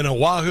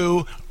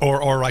Oahu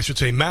or I should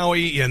say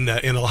Maui in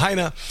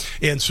Lahaina,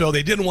 and so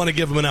they didn't want to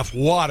give them enough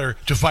water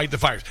to fight the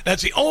fires.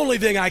 That's the only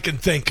thing I can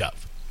think of.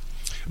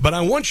 But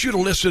I want you to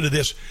listen to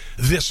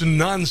this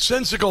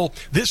nonsensical,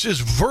 this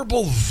is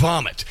verbal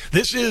vomit.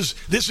 This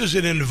is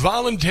an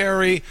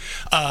involuntary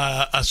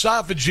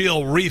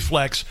esophageal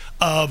reflex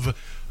of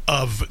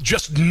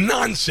just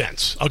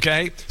nonsense,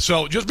 okay?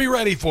 So just be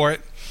ready for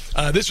it.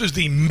 This is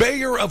the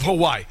mayor of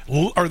Hawaii,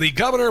 or the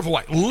governor of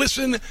Hawaii.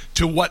 Listen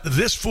to what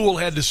this fool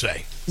had to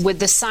say. With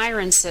the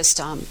siren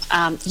system,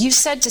 you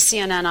said to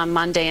CNN on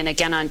Monday and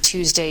again on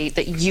Tuesday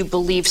that you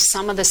believe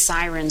some of the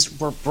sirens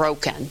were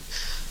broken.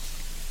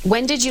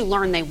 When did you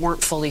learn they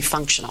weren't fully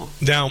functional?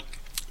 Now,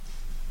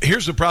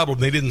 here's the problem.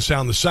 They didn't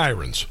sound the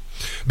sirens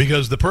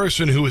because the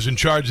person who was in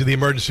charge of the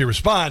emergency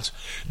response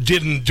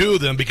didn't do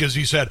them because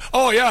he said,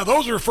 oh, yeah,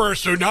 those are for a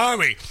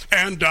tsunami.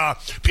 And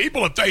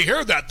people, if they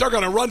hear that, they're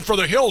going to run for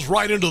the hills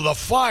right into the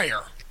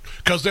fire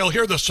because they'll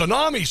hear the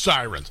tsunami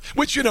sirens,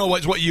 which,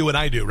 is what you and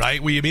I do,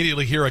 right? We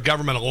immediately hear a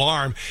government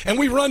alarm and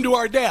we run to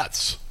our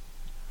deaths.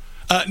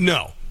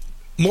 No,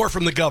 more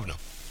from the governor.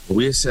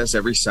 We assess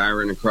every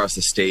siren across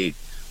the state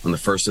on the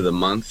first of the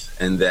month,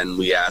 and then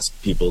we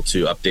ask people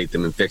to update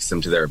them and fix them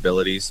to their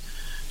abilities.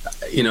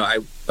 I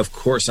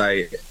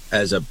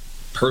as a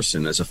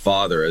person, as a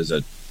father, as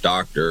a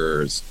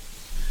doctor,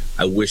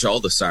 I wish all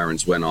the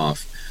sirens went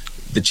off.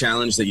 The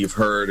challenge that you've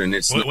heard, and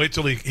it's... Wait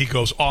till he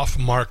goes off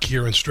mark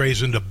here and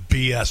strays into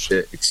BS.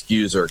 To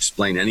excuse or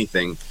explain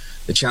anything.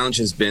 The challenge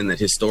has been that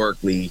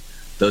historically,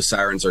 those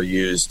sirens are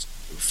used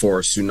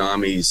for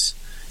tsunamis.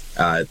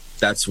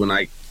 That's when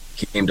I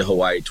came to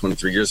Hawaii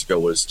 23 years ago,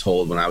 was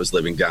told when I was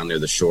living down near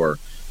the shore.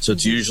 So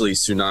it's usually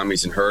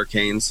tsunamis and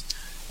hurricanes.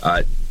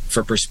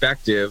 For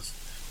perspective,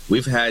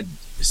 we've had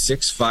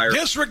 6 fires.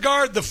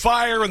 Disregard the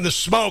fire and the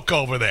smoke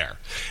over there.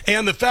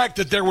 And the fact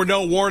that there were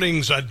no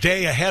warnings a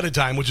day ahead of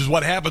time, which is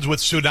what happens with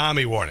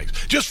tsunami warnings.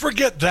 Just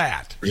forget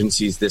that.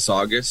 Emergencies this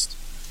August.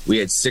 We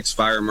had 6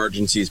 fire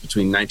emergencies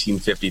between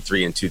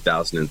 1953 and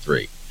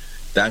 2003.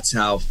 That's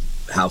how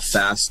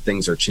fast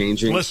things are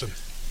changing. Listen.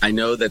 I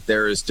know that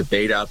there is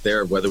debate out there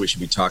of whether we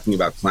should be talking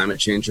about climate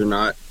change or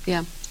not.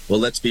 Yeah. Well,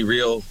 let's be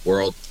real,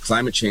 world.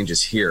 Climate change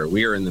is here.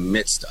 We are in the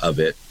midst of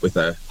it with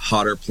a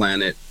hotter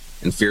planet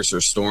and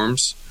fiercer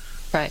storms.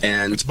 Right.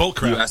 And it's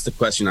bullcrap. You asked the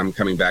question, I'm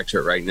coming back to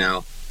it right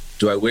now.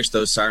 Do I wish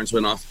those sirens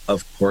went off?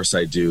 Of course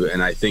I do.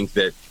 And I think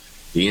that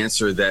the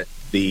answer that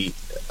the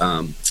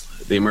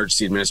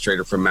emergency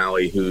administrator from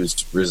Maui,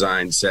 who's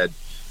resigned, said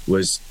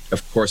was,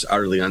 of course,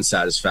 utterly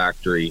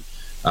unsatisfactory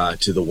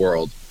to the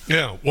world.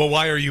 Yeah, well,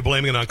 why are you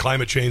blaming it on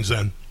climate change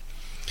then?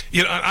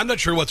 I'm not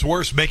sure what's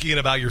worse, making it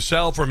about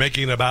yourself or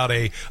making it about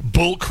a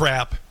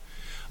bullcrap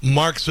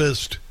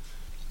Marxist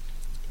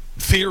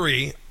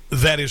theory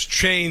that has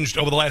changed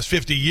over the last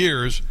 50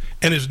 years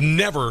and has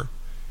never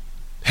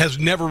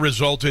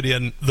resulted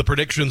in the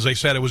predictions they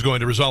said it was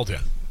going to result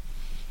in.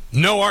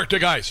 No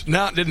Arctic ice.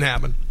 No, it didn't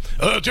happen.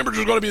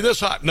 Temperature's going to be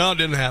this hot. No, it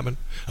didn't happen.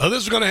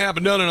 This is going to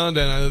happen. No.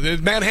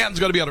 Manhattan's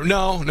going to be under.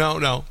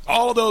 No.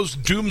 All of those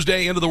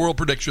doomsday end of the world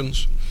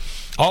predictions,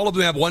 all of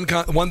them have one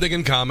thing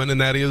in common, and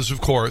that is,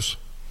 of course,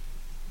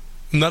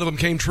 none of them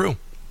came true.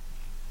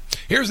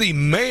 Here's the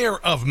mayor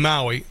of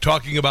Maui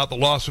talking about the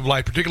loss of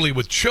life, particularly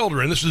with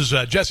children. This is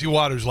Jesse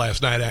Waters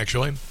last night,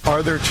 actually.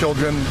 Are there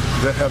children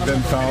that have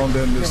been found,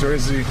 and is there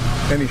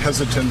any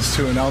hesitance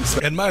to announce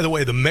that? And by the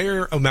way, the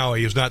mayor of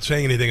Maui is not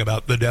saying anything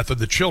about the death of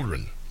the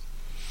children.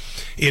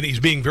 And he's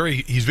being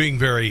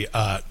very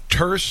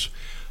terse.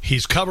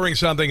 He's covering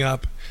something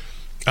up.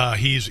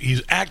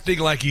 He's acting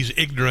like he's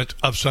ignorant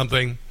of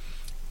something,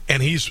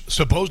 and he's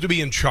supposed to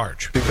be in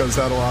charge. Because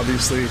that'll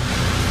obviously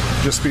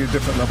just be a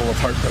different level of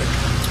heartbreak.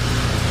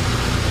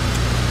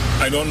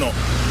 I don't know.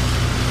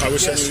 I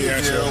wish I knew the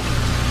answer. Do.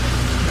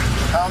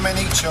 How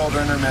many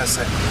children are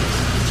missing?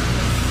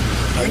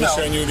 I wish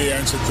I knew the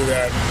answer to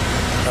that.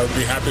 I would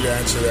be happy to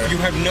answer that. You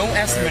have no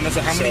estimate as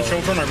to how many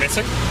children are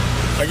missing?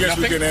 I guess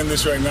we can end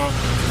this right now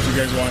if you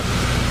guys want.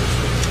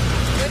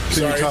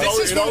 Sorry,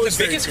 this is one of the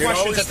biggest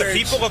questions that the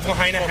people of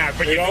Lahaina have,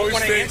 but you don't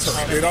want to answer.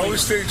 It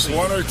always takes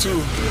one or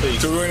two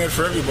to ruin it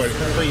for everybody.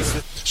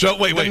 So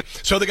wait.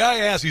 So the guy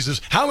asks, he says,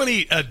 how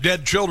many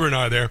dead children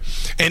are there?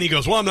 And he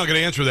goes, well, I'm not going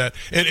to answer that.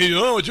 And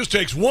it just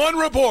takes one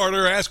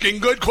reporter asking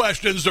good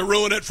questions to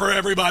ruin it for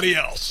everybody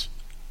else.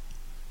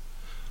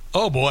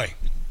 Oh, boy.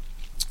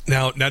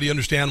 Now, do you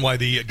understand why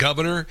the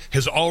governor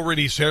has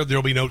already said there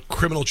will be no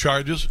criminal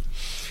charges?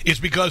 It's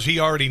because he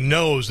already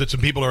knows that some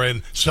people are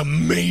in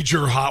some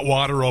major hot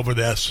water over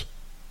this.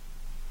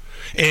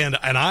 And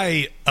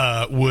I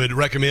would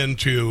recommend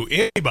to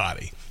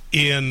anybody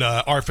in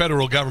our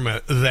federal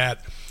government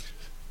that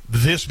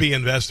this be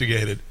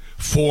investigated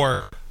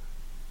for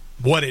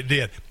what it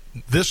did.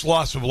 This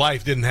loss of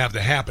life didn't have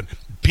to happen.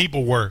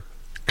 People were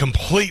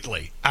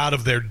completely out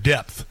of their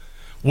depth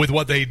with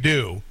what they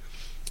do,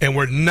 and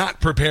were not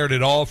prepared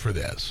at all for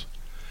this.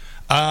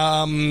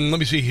 Let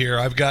me see here.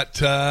 I've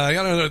got, I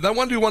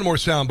want to do one more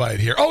soundbite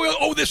here.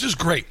 Oh, this is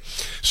great.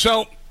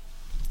 So,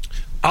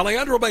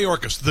 Alejandro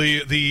Mayorkas,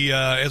 the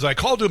as I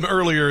called him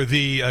earlier,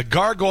 the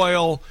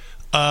gargoyle,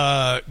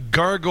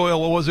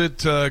 what was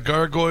it?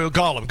 Gargoyle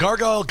Gollum.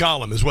 Gargoyle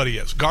Gollum is what he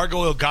is.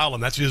 Gargoyle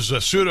Gollum. That's his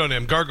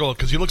pseudonym, Gargoyle,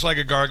 because he looks like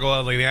a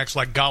gargoyle and he acts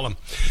like Gollum.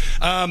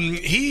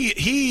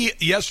 He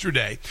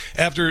yesterday,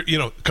 after,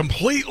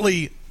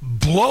 completely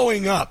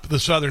blowing up the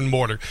southern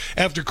border,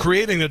 after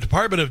creating a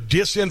Department of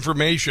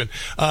Disinformation,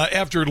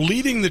 after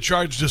leading the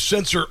charge to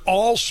censor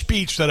all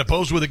speech that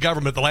opposed with the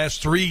government the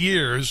last 3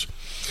 years,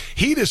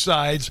 he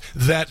decides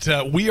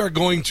that we are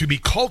going to be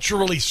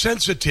culturally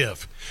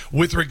sensitive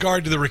with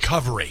regard to the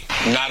recovery.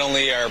 Not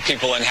only are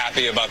people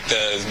unhappy about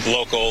the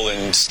local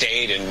and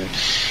state and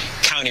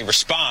county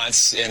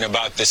response and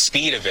about the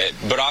speed of it,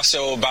 but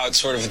also about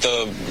sort of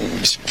the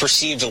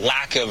perceived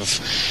lack of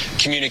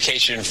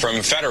communication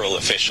from federal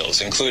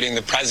officials, including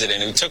the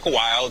president, who took a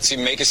while to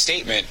make a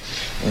statement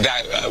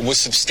that was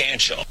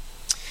substantial.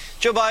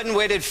 Joe Biden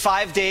waited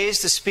 5 days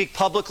to speak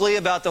publicly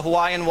about the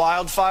Hawaiian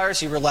wildfires.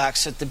 He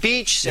relaxed at the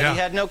beach, said he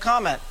had no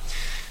comment.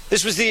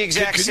 This was the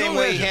exact same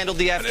way he handled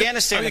the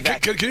Afghanistan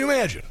evacuation. Can you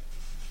imagine?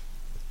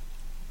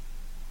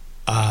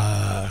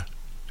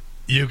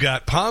 You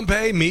got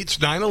Pompeii meets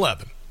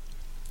 9/11,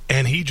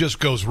 and he just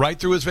goes right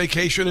through his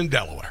vacation in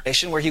Delaware.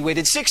 Where he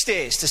waited 6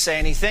 days to say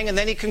anything, and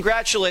then he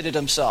congratulated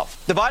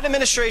himself. The Biden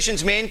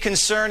administration's main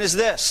concern is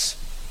this,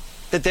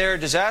 that their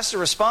disaster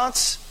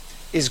response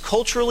is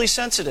culturally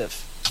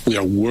sensitive. We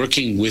are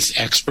working with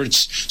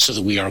experts so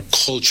that we are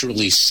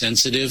culturally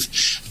sensitive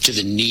to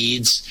the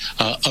needs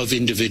of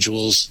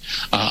individuals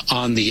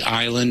on the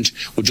island.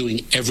 We're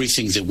doing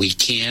everything that we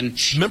can.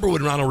 Remember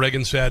when Ronald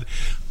Reagan said,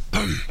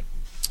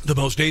 the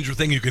most dangerous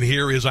thing you can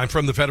hear is, I'm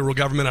from the federal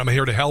government, I'm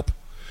here to help?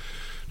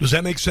 Does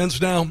that make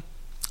sense now?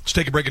 Let's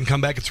take a break and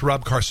come back. It's the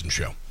Rob Carson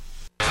Show.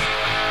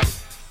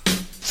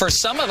 For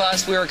some of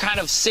us, we were kind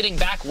of sitting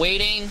back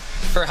waiting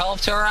for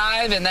help to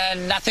arrive, and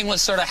then nothing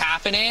was sort of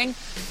happening.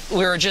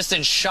 We were just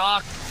in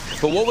shock.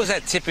 But what was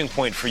that tipping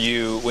point for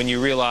you when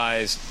you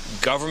realized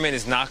government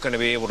is not going to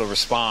be able to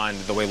respond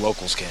the way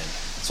locals can?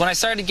 So when I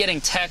started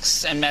getting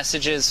texts and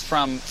messages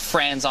from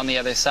friends on the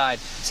other side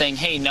saying,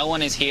 hey, no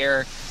one is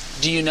here.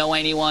 Do you know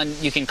anyone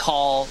you can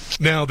call?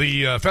 Now,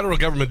 the federal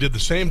government did the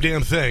same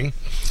damn thing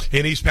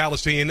in East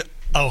Palestine,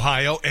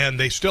 Ohio, and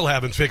they still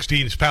haven't fixed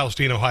East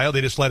Palestine, Ohio.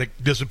 They just let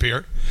it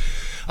disappear.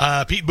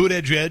 Pete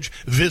Buttigieg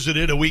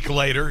visited a week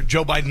later.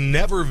 Joe Biden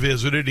never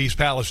visited East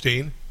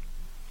Palestine.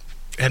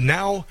 And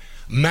now,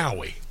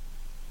 Maui.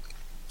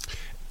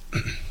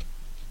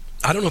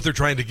 I don't know if they're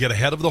trying to get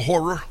ahead of the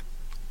horror,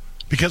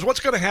 because what's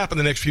going to happen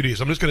the next few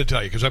days? I'm just going to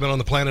tell you, because I've been on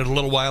the planet a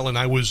little while, and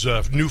I was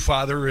a new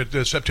father at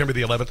September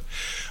the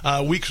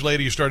 11th. Weeks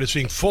later, you started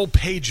seeing full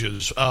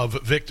pages of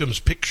victims'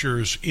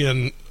 pictures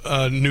in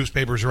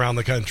newspapers around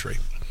the country.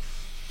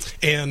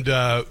 And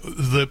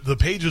the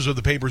pages of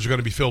the papers are going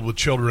to be filled with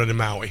children in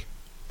Maui.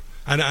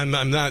 And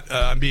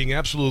I'm being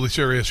absolutely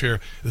serious here.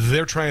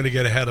 They're trying to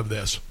get ahead of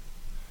this,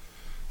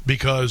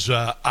 because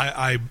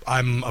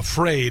I'm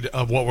afraid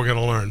of what we're going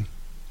to learn.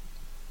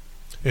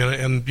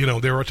 And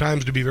there are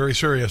times to be very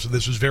serious, and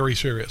this is very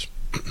serious.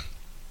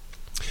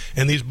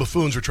 And these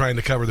buffoons are trying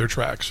to cover their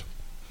tracks.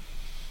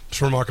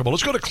 It's remarkable.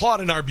 Let's go to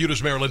Claude in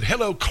Arbutus, Maryland.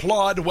 Hello,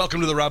 Claude. Welcome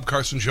to the Rob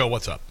Carson Show.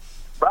 What's up?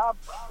 Rob,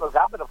 look,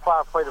 I've been a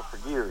firefighter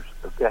for years,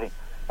 okay?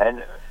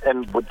 And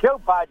what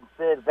Joe Biden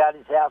said about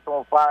his house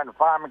on fire and the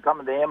firemen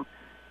coming to him,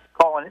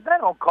 calling it,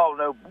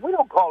 we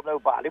don't call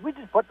nobody. We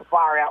just put the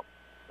fire out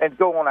and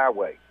go on our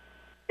way.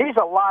 He's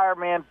a liar,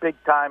 man, big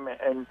time,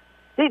 and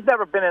he's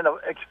never been in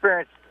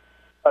experienced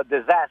a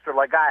disaster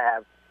like I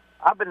have.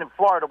 I've been in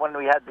Florida when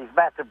we had these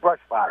massive brush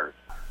fires,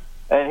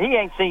 and he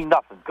ain't seen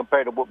nothing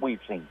compared to what we've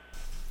seen.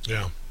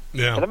 Yeah.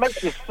 And it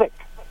makes you sick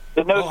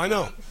to know, I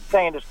know.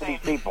 Saying this to these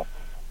people.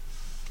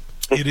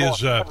 It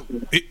is.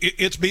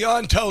 It's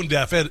beyond tone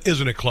deaf,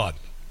 isn't it, Claude?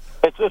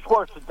 It's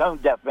worse than tone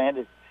deaf,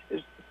 man.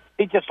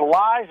 He just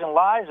lies and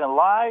lies and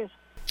lies.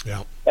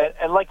 Yeah.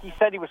 And like he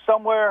said, he was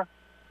somewhere.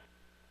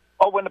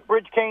 Oh, when the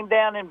bridge came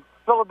down in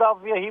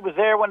Philadelphia, he was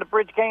there when the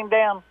bridge came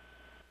down.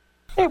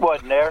 He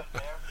wasn't there.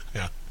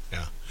 Yeah.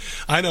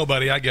 I know,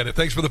 buddy. I get it.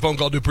 Thanks for the phone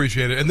call. Do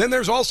appreciate it. And then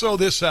there's also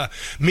this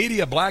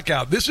media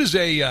blackout. This is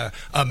a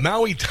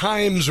Maui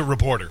Times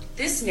reporter.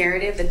 This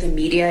narrative that the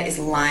media is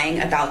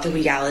lying about the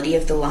reality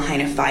of the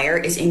Lahaina fire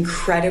is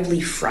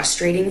incredibly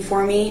frustrating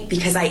for me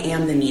because I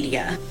am the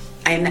media.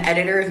 I am the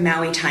editor of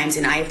Maui Times,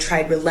 and I have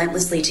tried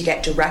relentlessly to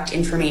get direct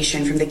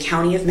information from the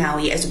County of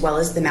Maui as well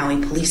as the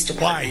Maui Police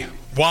Department.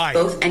 Why?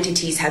 Both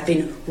entities have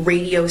been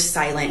radio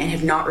silent and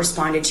have not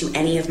responded to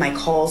any of my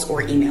calls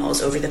or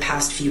emails over the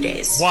past few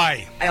days.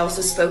 Why? I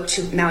also spoke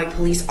to Maui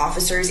police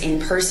officers in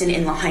person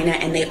in Lahaina,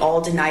 and they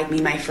all denied me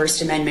my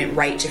First Amendment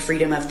right to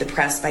freedom of the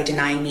press by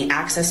denying me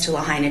access to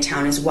Lahaina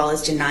town as well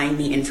as denying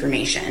me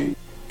information.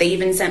 They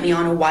even sent me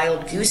on a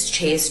wild goose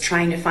chase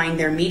trying to find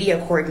their media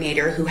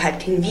coordinator who had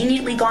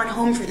conveniently gone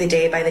home for the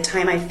day by the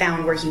time I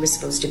found where he was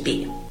supposed to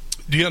be.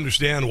 Do you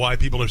understand why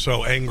people are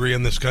so angry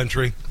in this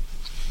country?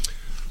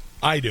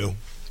 I do.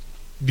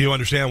 Do you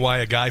understand why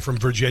a guy from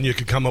Virginia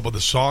could come up with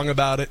a song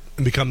about it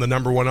and become the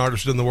number one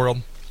artist in the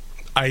world?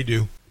 I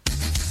do.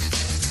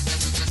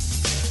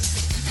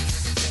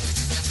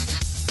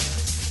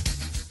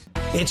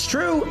 It's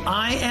true.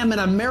 I am an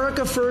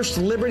America First,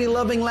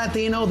 liberty-loving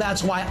Latino.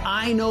 That's why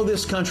I know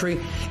this country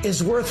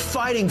is worth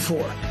fighting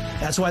for.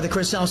 That's why the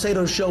Chris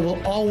Salcedo Show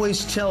will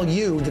always tell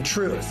you the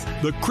truth.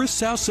 The Chris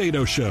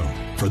Salcedo Show,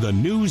 for the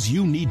news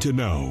you need to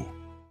know.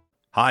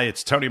 Hi,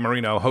 it's Tony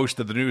Marino, host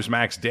of the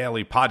Newsmax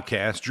Daily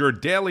Podcast, your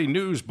daily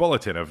news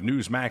bulletin of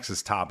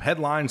Newsmax's top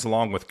headlines,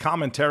 along with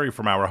commentary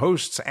from our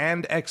hosts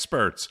and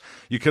experts.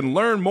 You can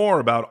learn more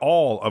about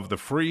all of the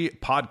free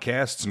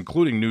podcasts,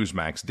 including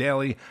Newsmax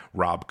Daily,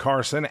 Rob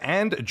Carson,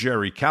 and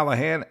Jerry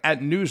Callahan at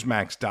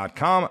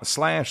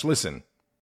newsmax.com/listen.